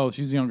 Oh,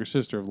 she's the younger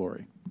sister of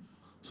Laurie.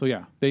 So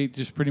yeah, they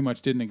just pretty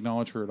much didn't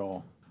acknowledge her at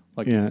all.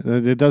 Like, yeah,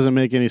 it doesn't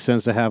make any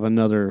sense to have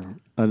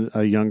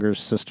a younger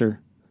sister.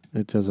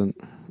 It doesn't.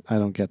 I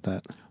don't get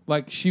that.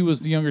 Like she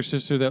was the younger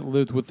sister that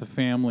lived with the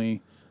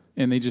family,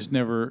 and they just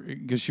never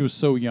because she was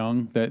so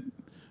young that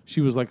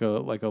she was like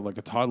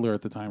a toddler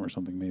at the time or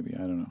something. Maybe I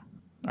don't know.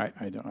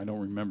 I don't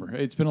remember.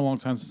 It's been a long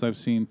time since I've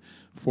seen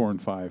 4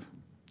 and 5,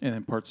 and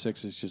then part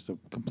 6 is just a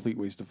complete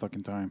waste of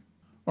fucking time.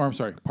 Or I'm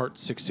sorry, part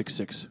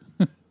 666.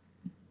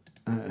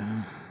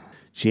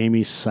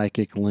 Jamie's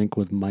psychic link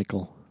with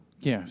Michael.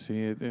 Yeah,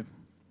 see,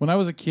 when I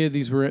was a kid,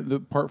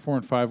 the part 4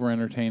 and 5 were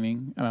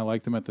entertaining, and I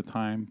liked them at the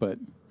time. But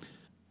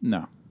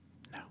no.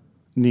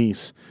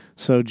 Niece.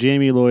 So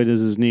Jamie Lloyd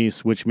is his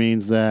niece, which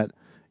means that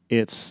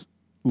it's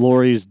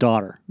Laurie's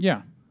daughter.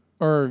 Yeah.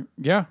 Or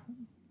yeah.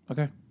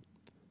 Okay.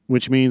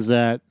 Which means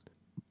that,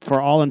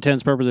 for all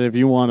intents and purposes, if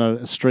you want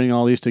to string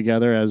all these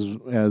together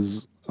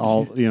as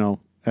all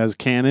as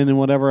canon and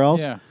whatever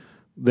else,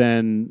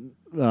 then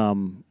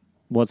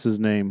what's his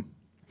name?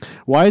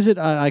 Why is it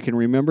I can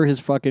remember his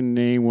fucking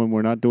name when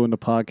we're not doing the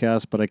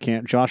podcast, but I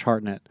can't? Josh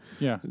Hartnett.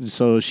 Yeah.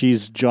 So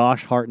she's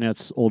Josh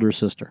Hartnett's older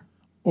sister.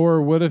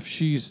 Or what if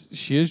she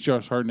is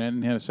Josh Hartnett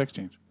and had a sex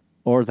change?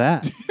 Or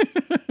that.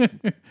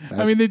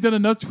 I mean, they've done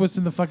enough twists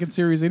in the fucking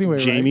series anyway,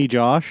 Jamie, right?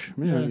 Josh,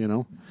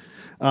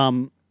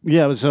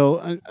 yeah,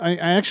 so I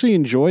actually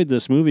enjoyed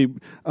this movie.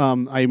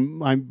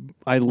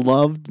 I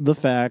loved the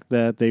fact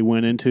that they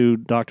went into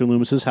Dr.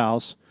 Loomis's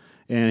house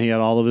and he had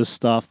all of his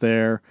stuff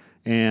there,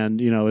 and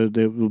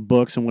the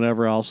books and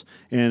whatever else,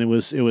 and it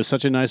was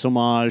such a nice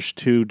homage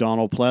to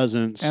Donald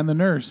Pleasance and the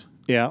nurse.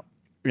 Yeah,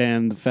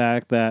 and the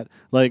fact that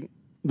like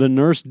the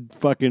nurse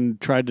fucking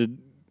tried to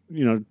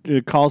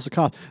it calls the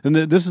cops, and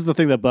this is the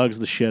thing that bugs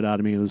the shit out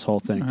of me. This whole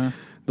thing,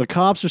 the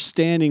cops are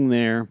standing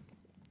there.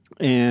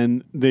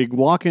 And they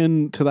walk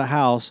into the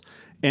house,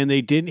 and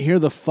they didn't hear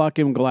the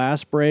fucking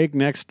glass break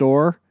next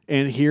door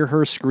and hear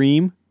her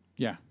scream.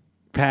 Yeah.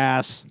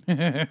 Pass.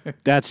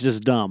 That's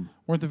just dumb.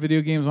 Weren't the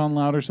video games on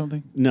loud or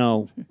something?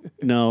 No.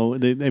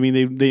 They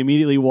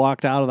immediately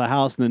walked out of the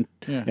house, and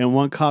then and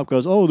one cop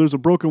goes, "Oh, there's a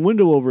broken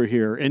window over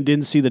here," and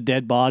didn't see the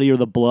dead body or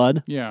the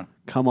blood. Yeah.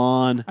 Come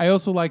on. I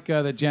also like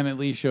that Janet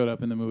Leigh showed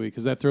up in the movie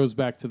because that throws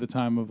back to the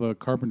time of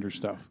Carpenter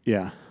stuff.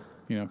 Yeah.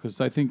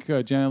 Because I think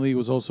Janet Leigh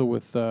was also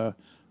with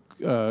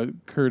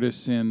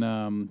Curtis in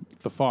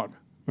The Fog.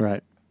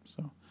 Right.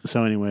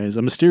 So anyways,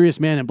 a mysterious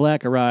man in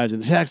black arrives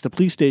and attacks the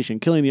police station,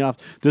 killing the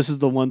officer. This is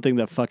the one thing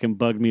that fucking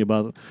bugged me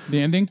about the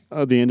ending.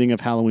 The ending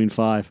of Halloween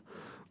 5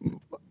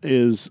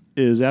 is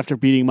after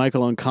beating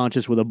Michael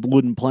unconscious with a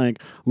wooden plank,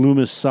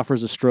 Loomis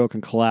suffers a stroke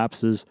and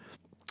collapses.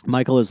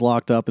 Michael is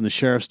locked up in the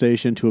sheriff's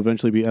station to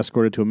eventually be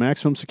escorted to a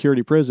maximum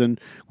security prison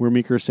where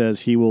Meeker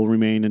says he will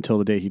remain until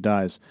the day he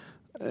dies.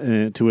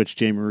 To which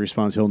Jamie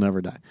responds, he'll never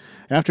die.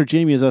 After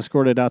Jamie is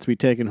escorted out to be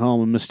taken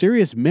home, a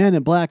mysterious man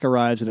in black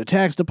arrives and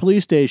attacks the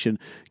police station,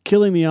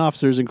 killing the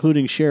officers,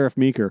 including Sheriff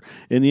Meeker.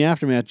 In the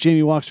aftermath,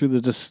 Jamie walks through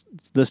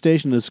the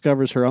station and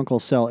discovers her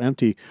uncle's cell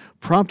empty,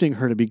 prompting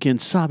her to begin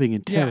sobbing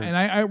in terror. Yeah, and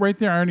I right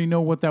there, I already know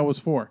what that was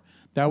for.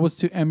 That was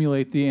to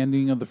emulate the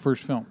ending of the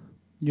first film.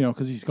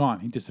 Because he's gone.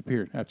 He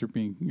disappeared after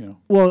being,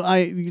 Well,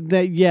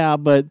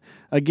 but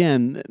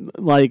again,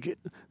 like,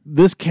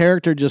 this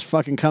character just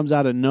fucking comes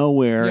out of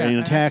nowhere and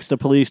attacks the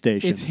police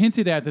station. It's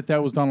hinted at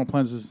that was Donald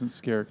Pleasance's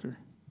character.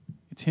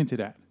 It's hinted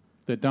at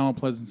that Donald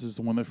Pleasance is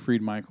the one that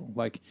freed Michael.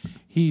 Like,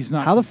 he's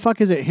not. How the fuck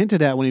is it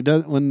hinted at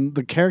when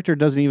the character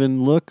doesn't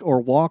even look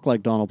or walk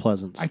like Donald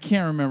Pleasance? I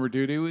can't remember,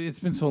 dude. It's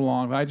been so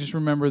long. I just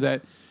remember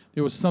that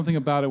there was something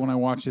about it when I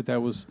watched it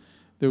that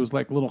there was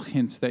like little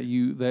hints that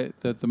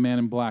the Man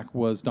in Black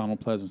was Donald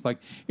Pleasance. Like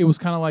it was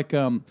kind of like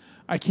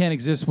I can't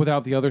exist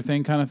without the other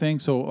thing kind of thing.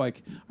 So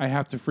like I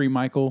have to free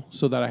Michael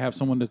so that I have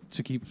someone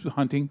to keep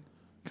hunting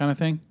kind of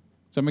thing.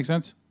 Does that make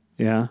sense?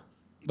 Yeah.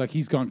 Like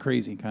he's gone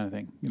crazy kind of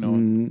thing, you know.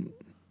 And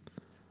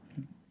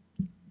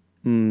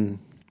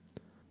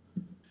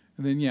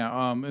then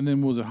and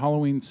then what was it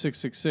Halloween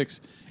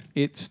 666?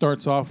 It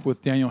starts off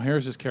with Danielle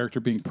Harris's character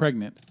being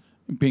pregnant,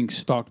 being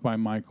stalked by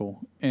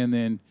Michael, and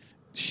then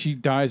she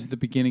dies at the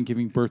beginning,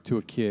 giving birth to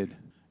a kid.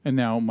 And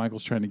now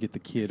Michael's trying to get the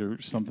kid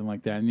or something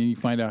like that. And then you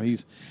find out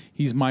he's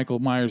Michael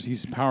Myers.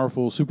 He's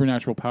powerful,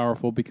 supernatural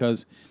powerful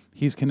because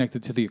he's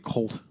connected to the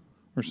occult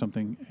or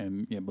something.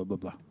 And yeah, blah blah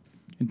blah.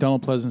 And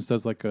Donald Pleasance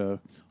does like a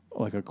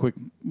quick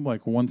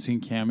one scene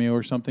cameo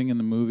or something in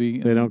the movie.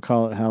 They don't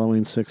call it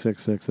Halloween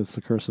 666. It's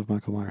the Curse of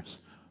Michael Myers.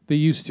 They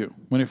used to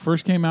when it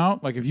first came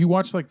out. Like if you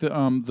watch like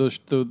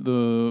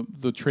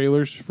the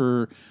trailers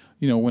for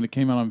when it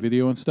came out on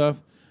video and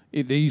stuff,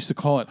 they used to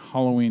call it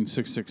Halloween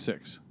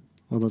 666.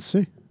 Well, let's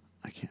see.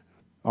 I can't.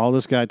 All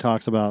this guy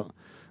talks about.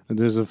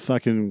 There's a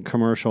fucking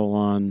commercial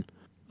on.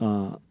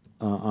 Here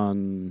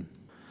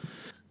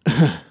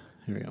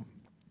we go.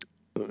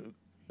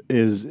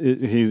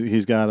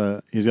 He's got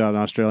an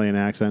Australian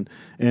accent,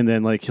 and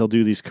then like he'll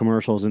do these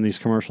commercials, and these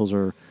commercials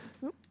are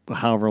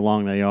however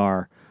long they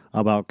are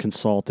about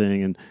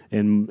consulting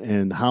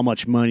and how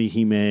much money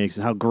he makes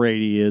and how great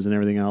he is and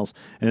everything else.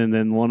 And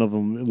then one of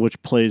them, which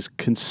plays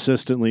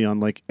consistently on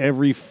like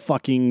every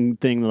fucking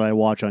thing that I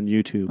watch on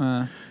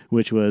YouTube,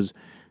 which was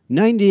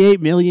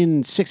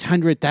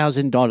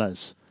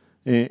 $98,600,000.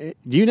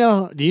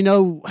 Do you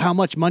know how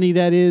much money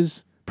that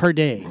is per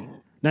day?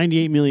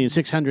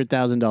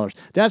 $98,600,000.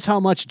 That's how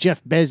much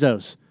Jeff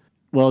Bezos.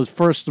 Well,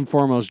 first and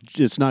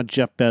foremost, it's not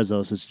Jeff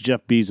Bezos; it's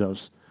Jeff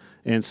Bezos.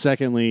 And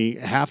secondly,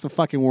 half the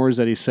fucking words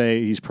that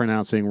he's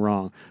pronouncing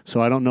wrong.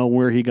 So I don't know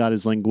where he got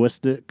his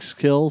linguistic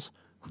skills.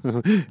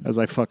 As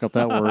I fuck up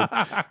that word,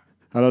 I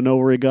don't know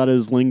where he got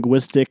his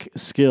linguistic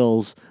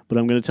skills. But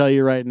I'm going to tell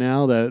you right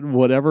now that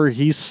whatever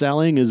he's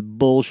selling is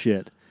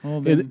bullshit. Well,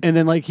 and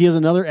then like he has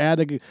another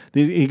ad.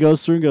 He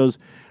goes through and goes,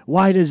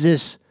 Why does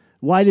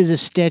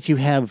this statue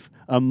have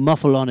a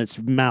muffle on its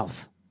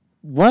mouth?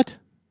 What?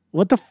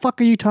 What the fuck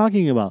are you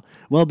talking about?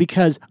 Well,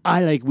 because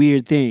I like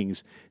weird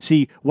things.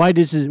 See, why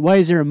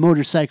is there a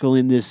motorcycle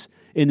in this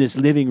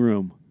living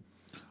room?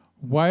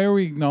 Why are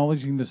we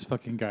acknowledging this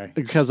fucking guy?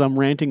 Because I'm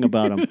ranting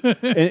about him.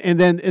 and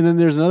then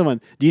there's another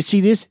one. Do you see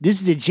this? This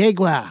is a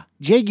Jaguar.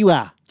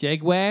 Jaguar?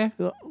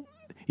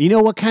 You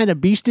know what kind of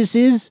beast this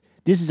is?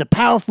 This is a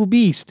powerful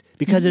beast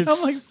because you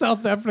sound like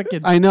South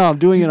African. I know. I'm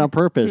doing it on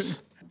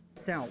purpose.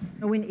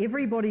 When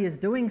everybody is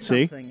doing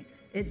something,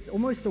 it's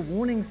almost a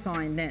warning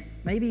sign that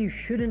maybe you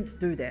shouldn't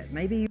do that.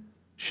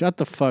 Shut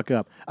the fuck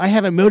up. I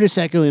have a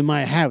motorcycle in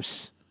my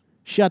house.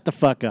 Shut the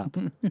fuck up.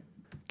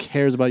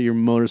 Cares about your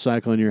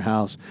motorcycle in your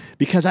house?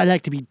 Because I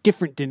like to be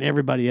different than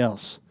everybody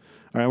else.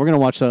 All right, we're going to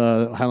watch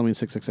Halloween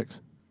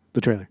 666,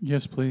 the trailer.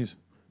 Yes, please.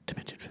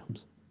 Dimension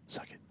Films.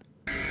 Suck it.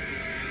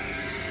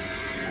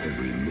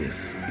 Every myth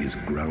is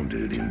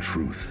grounded in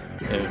truth.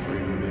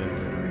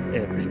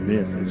 Every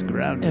myth is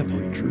grounded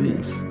in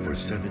truth. For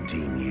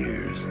 17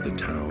 years, the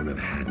town of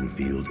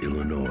Haddonfield,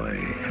 Illinois,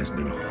 has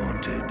been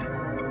haunted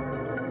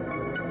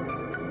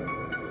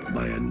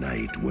by a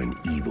night when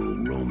evil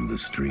roamed the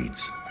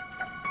streets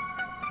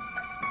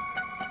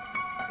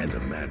and a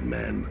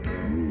madman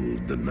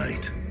ruled the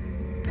night.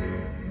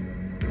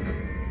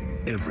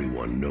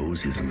 Everyone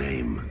knows his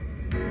name.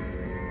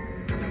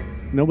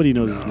 Nobody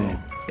knows his name.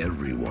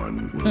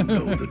 Everyone will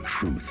know the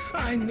truth.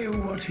 I knew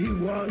what he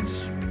was,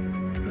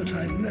 but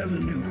I never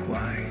knew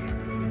why.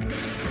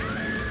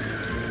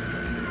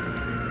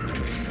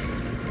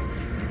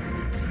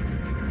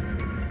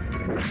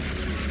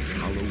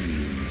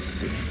 Halloween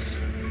 6,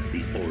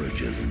 the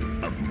origin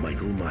of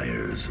Michael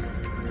Myers.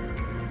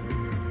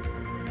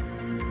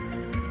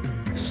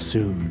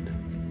 Soon.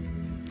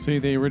 See,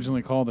 they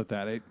originally called it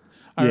that.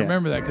 I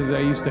remember that because I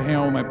used to hang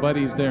out with my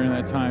buddies there in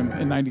that time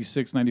in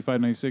 96,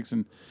 95, 96,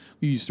 and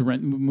we used to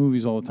rent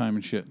movies all the time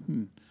and shit.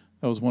 And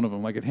that was one of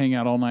them. Like, I'd hang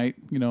out all night,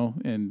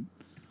 and...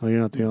 Oh, you're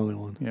not the only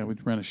one. Yeah,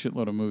 we'd rent a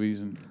shitload of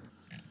movies, and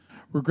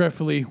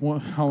regretfully,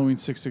 Halloween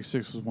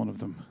 666 was one of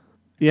them.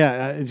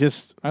 Yeah,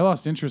 I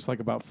lost interest like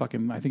about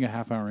I think a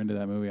half hour into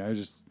that movie.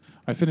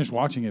 I finished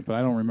watching it, but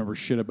I don't remember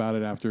shit about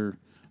it after,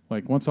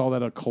 like, once all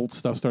that occult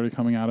stuff started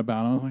coming out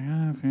about it, I was like,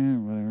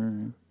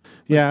 whatever.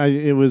 Yeah,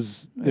 it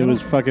was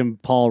fucking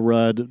Paul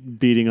Rudd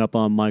beating up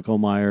on Michael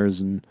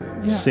Myers and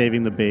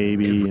saving the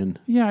baby and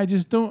I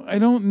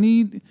don't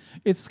need.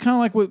 It's kind of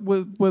like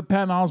what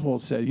Patton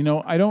Oswalt said.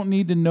 I don't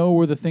need to know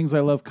where the things I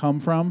love come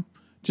from.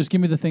 Just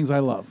give me the things I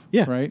love.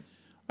 Yeah. Right.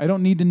 I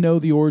don't need to know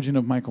the origin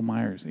of Michael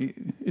Myers.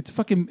 It's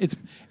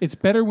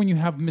better when you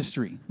have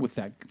mystery with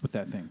that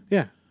thing.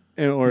 Yeah.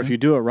 Or if you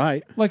do it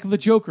right. Like the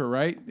Joker,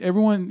 right?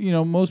 Everyone,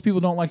 most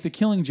people don't like the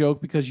Killing Joke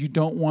because you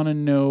don't want to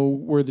know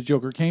where the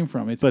Joker came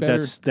from. But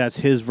that's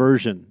his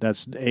version.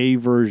 That's a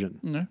version.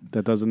 Mm-hmm.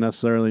 That doesn't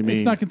necessarily mean...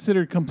 It's not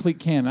considered complete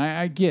canon.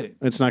 I get it.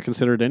 It's not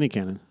considered any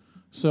canon.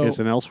 So it's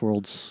an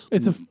Elseworlds.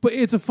 But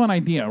it's a fun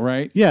idea,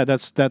 right? Yeah,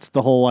 that's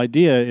the whole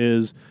idea.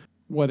 Is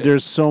What if,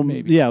 there's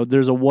maybe.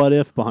 there's a what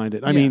if behind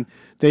it. I mean,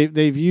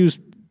 they've used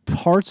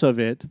parts of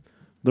it,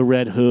 the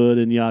Red Hood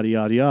and yada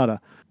yada yada,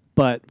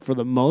 but for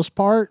the most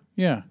part,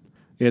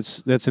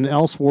 that's an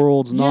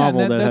Elseworlds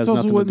novel that has that's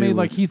also nothing what to do made with.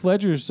 like Heath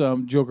Ledger's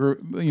Joker,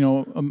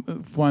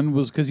 fun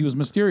was because he was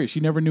mysterious.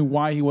 You never knew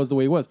why he was the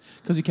way he was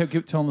because he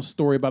kept telling the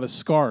story about his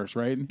scars,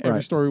 right? And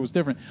every story was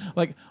different.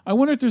 Like, I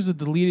wonder if there's a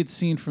deleted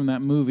scene from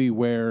that movie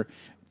where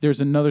there's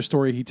another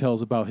story he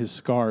tells about his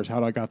scars,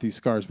 how I got these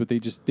scars, but they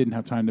just didn't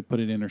have time to put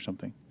it in or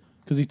something.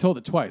 Because he told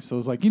it twice. So it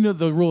was like,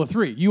 the rule of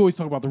three. You always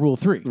talk about the rule of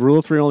three. The rule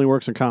of three only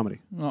works in comedy.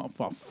 Oh,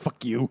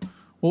 fuck you.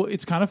 Well,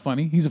 it's kind of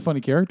funny. He's a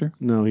funny character.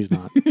 No, he's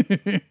not.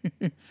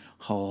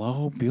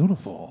 Hello,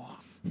 beautiful.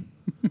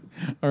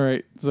 All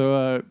right.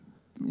 So,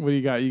 what do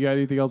you got? You got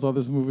anything else on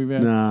this movie,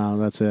 man? No,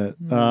 that's it.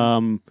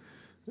 Go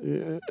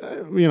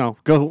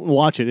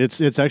watch it.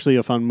 It's actually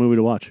a fun movie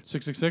to watch.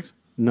 666?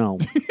 No.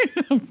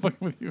 I'm fucking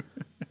with you.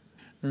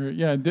 All right,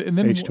 yeah, and then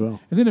H20.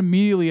 And then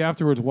immediately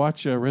afterwards,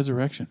 watch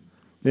Resurrection.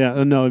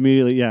 Yeah, no,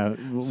 immediately,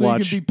 So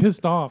watch you can be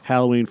pissed off.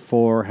 Halloween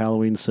 4,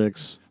 Halloween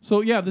 6.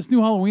 So, yeah, this new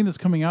Halloween that's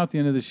coming out at the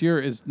end of this year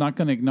is not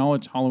going to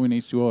acknowledge Halloween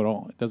H2O at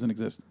all. It doesn't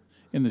exist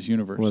in this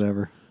universe.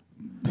 Whatever.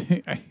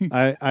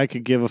 I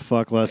could give a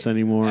fuck less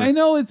anymore. I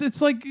know,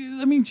 it's like,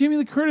 I mean, Jamie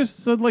Lee Curtis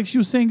said like she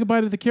was saying goodbye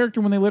to the character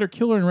when they let her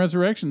kill her in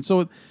Resurrection.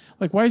 So,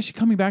 like, why is she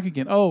coming back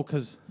again? Oh,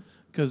 because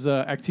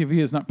Activia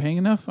is not paying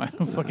enough? I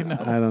don't fucking know.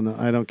 I don't know.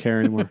 I don't care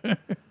anymore.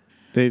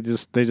 They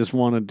just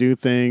want to do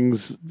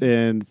things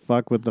and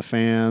fuck with the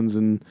fans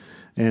and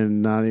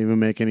not even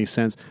make any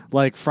sense.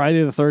 Like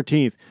Friday the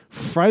 13th.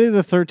 Friday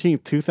the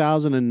 13th,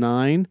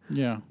 2009.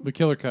 Yeah, the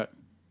killer cut.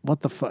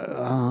 What the fuck?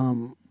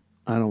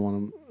 I don't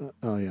want to.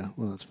 Oh, yeah.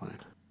 Well, that's fine.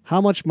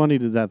 How much money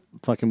did that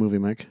fucking movie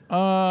make?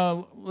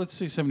 Let's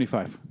say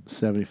 75.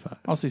 75.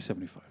 I'll say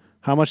 75.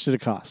 How much did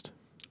it cost?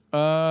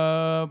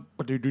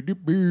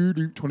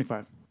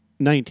 25.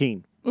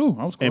 19. Ooh,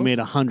 I was close. It made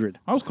 100.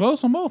 I was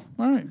close on both.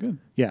 All right, good.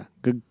 Yeah,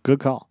 good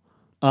call.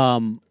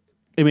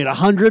 It made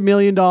 $100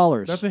 million.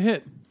 That's a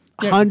hit.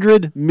 Yeah.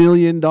 $100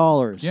 million.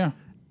 Yeah.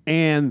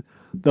 And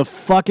the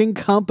fucking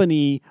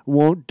company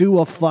won't do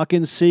a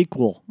fucking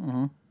sequel.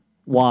 Uh-huh.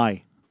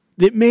 Why?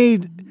 It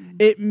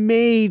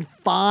made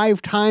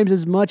 5 times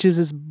as much as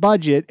its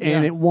budget,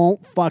 and it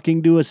won't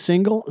fucking do a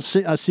sequel.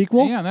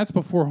 Yeah, and that's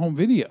before home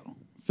video.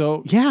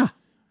 So yeah,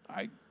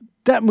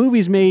 that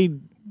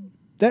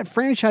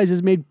franchise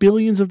has made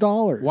billions of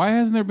dollars. Why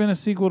hasn't there been a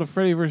sequel to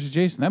Freddy vs.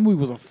 Jason? That movie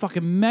was a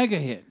fucking mega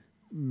hit.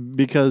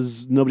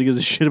 Because nobody gives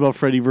a shit about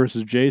Freddy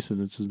versus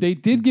Jason. It's a They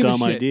did give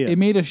dumb a shit. idea. It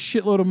made a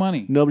shitload of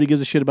money. Nobody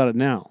gives a shit about it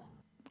now.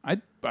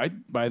 I'd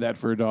buy that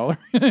for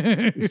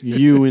 $1.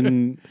 You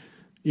and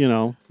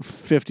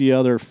 50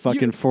 other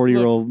fucking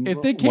 40-year-old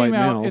if they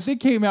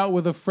came out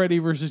with a Freddy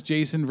versus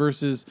Jason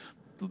versus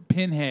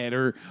Pinhead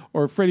or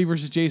Freddy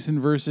versus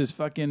Jason versus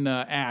fucking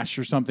Ash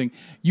or something,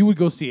 you would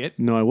go see it.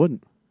 No, I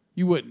wouldn't.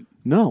 You wouldn't.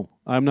 No,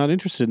 I'm not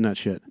interested in that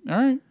shit. All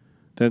right.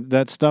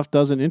 That stuff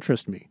doesn't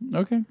interest me.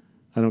 Okay.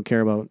 I don't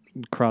care about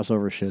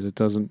crossover shit. It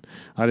doesn't.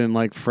 I didn't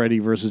like Freddy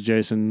versus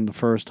Jason the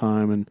first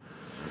time, and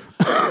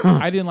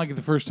I didn't like it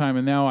the first time,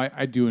 and now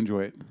I do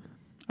enjoy it.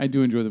 I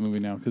do enjoy the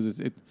movie now because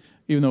it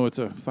even though it's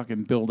a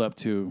fucking build up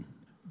to,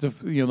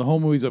 the whole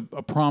movie's a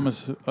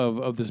promise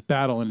of this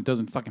battle, and it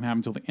doesn't fucking happen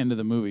until the end of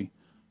the movie.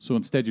 So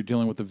instead, you're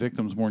dealing with the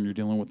victims more than you're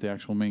dealing with the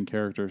actual main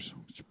characters,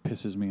 which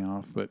pisses me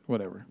off. But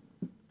whatever,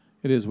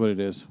 it is what it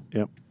is.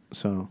 Yep.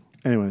 So,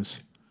 anyways,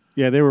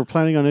 yeah, they were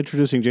planning on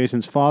introducing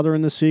Jason's father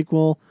in the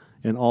sequel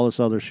and all this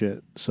other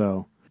shit.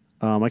 So,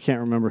 I can't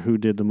remember who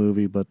did the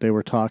movie, but they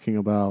were talking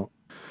about,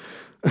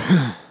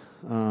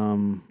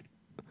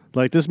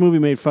 like this movie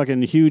made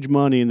fucking huge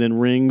money, and then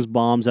Rings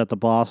bombs at the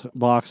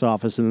box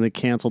office, and then they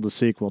canceled the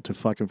sequel to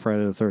fucking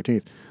Friday the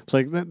 13th. It's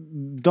like,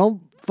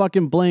 don't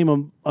fucking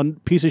blame a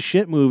piece of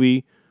shit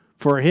movie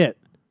for a hit,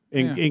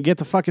 and get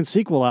the fucking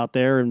sequel out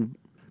there and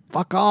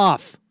fuck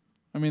off.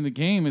 I mean, the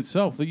game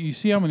itself. You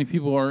see how many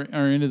people are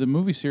into the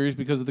movie series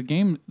because of the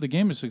game. The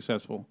game is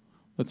successful.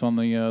 That's on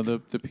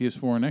the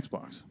PS4 and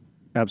Xbox.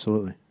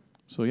 Absolutely.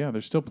 So yeah,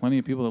 there's still plenty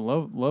of people that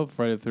love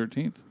Friday the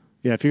 13th.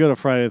 Yeah, if you go to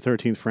Friday the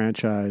 13th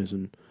franchise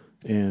and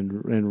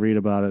read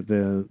about it,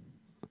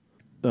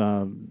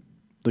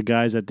 the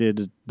guys that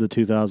did the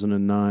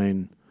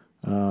 2009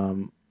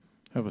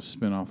 have a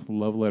spin-off,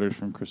 Love Letters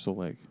from Crystal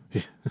Lake.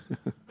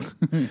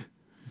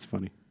 It's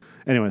funny.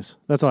 Anyways,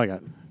 that's all I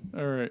got.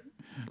 All right.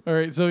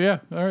 So yeah,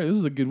 all right. This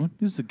is a good one.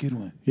 Yep.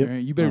 All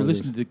right, you better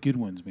listen to the good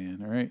ones,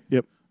 man. All right.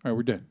 Yep. All right,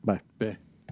 we're done. Bye. Bye.